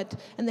reverence of what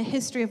and the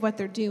history of what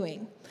they're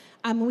doing.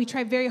 We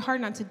try very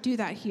hard not to do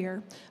that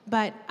here,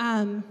 but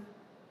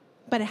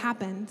it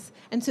happens.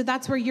 And so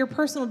that's where your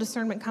personal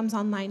discernment comes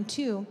online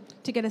too,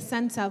 to get a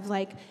sense of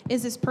like,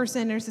 is this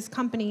person or is this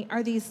company,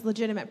 are these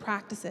legitimate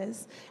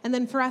practices? And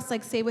then for us,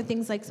 like say with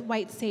things like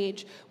white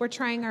sage, we're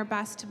trying our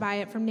best to buy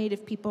it from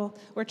native people.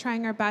 We're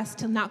trying our best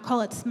to not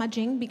call it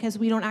smudging because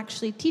we don't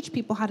actually teach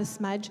people how to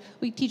smudge.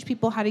 We teach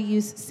people how to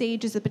use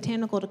sage as a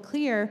botanical to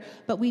clear,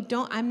 but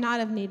I'm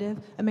not of Native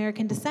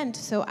American descent,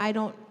 so I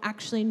don't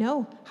actually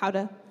know how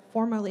to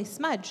formally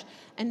smudge.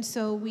 And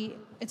so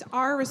it's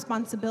our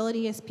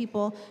responsibility as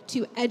people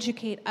to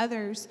educate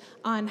others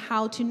on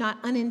how to not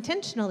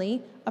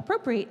unintentionally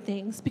appropriate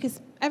things,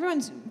 because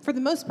everyone's, for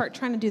the most part,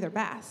 trying to do their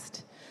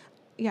best.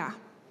 Yeah.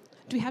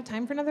 Do we have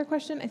time for another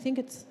question? I think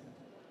it's...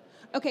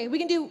 Okay, we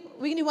can do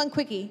one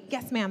quickie.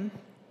 Yes, ma'am.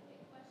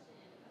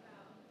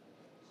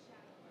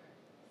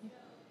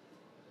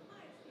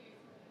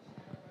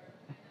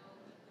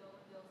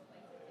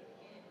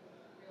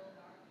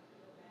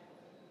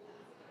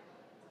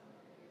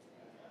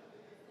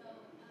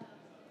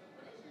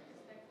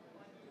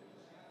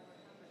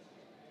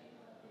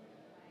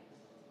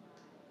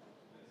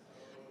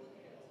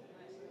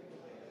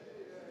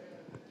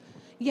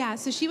 Yeah,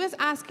 so she was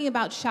asking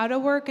about shadow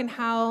work and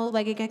how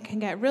like it can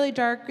get really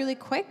dark really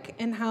quick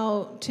and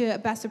how to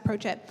best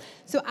approach it.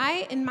 So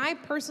in my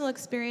personal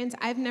experience,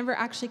 I've never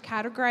actually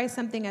categorized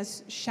something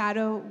as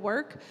shadow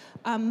work.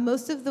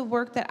 Most of the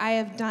work that I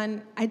have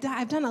done,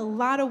 I've done a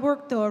lot of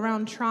work though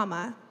around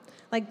trauma.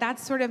 Like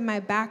that's sort of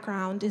my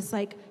background, is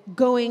like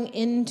going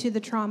into the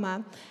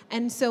trauma.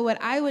 And so what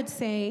I would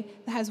say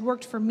that has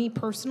worked for me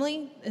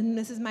personally, and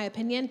this is my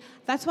opinion,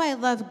 that's why I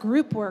love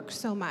group work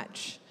so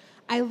much.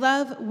 I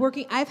love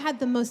working. I've had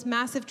the most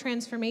massive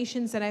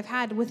transformations that I've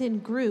had within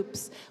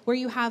groups, where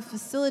you have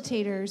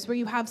facilitators, where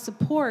you have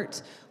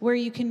support, where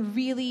you can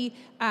really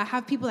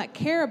have people that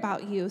care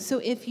about you. So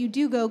if you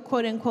do go,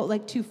 quote unquote,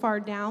 like too far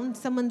down,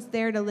 someone's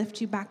there to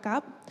lift you back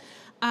up.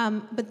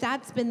 But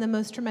that's been the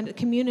most tremendous.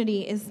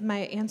 Community is my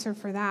answer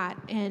for that,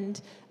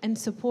 and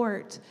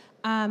support.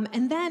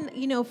 And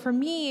then, for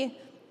me,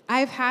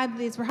 I've had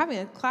these, we're having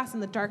a class on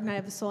the dark night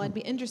of the soul. I'd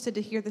be interested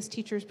to hear this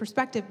teacher's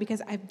perspective because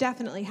I've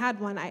definitely had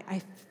one,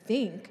 I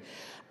think.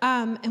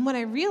 And what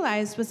I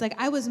realized was like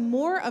I was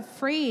more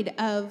afraid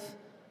of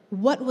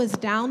what was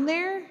down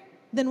there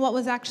than what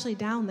was actually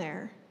down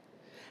there.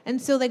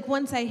 And so like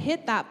once I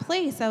hit that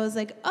place, I was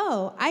like,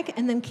 oh,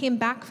 and then came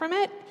back from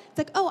it. It's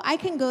like, oh, I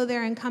can go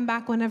there and come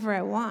back whenever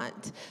I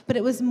want. But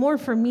it was more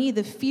for me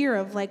the fear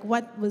of like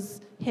what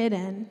was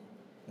hidden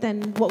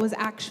than what was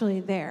actually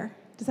there.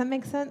 Does that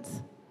make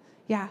sense?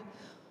 Yeah.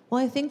 Well,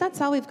 I think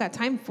that's all we've got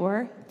time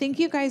for. Thank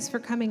you guys for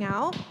coming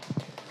out.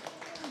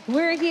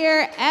 We're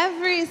here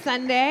every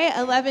Sunday,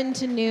 11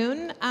 to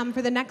noon.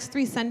 For the next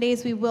 3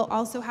 Sundays, we will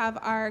also have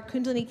our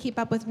Kundalini Keep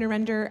Up with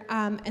Narendra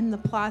in the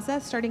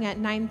plaza starting at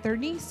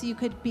 9:30. So you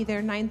could be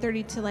there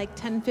 9:30 to like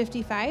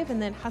 10:55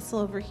 and then hustle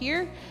over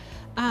here.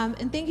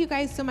 And thank you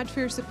guys so much for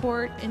your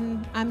support.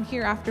 And I'm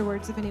here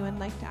afterwards if anyone would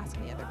like to ask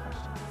any other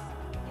questions.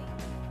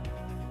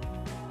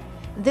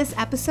 This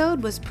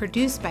episode was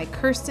produced by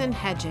Kirsten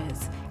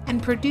Hedges and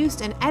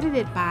produced and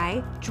edited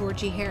by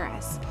Georgie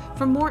Harris.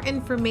 For more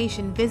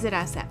information, visit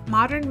us at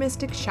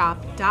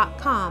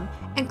modernmysticshop.com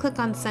and click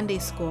on Sunday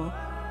School.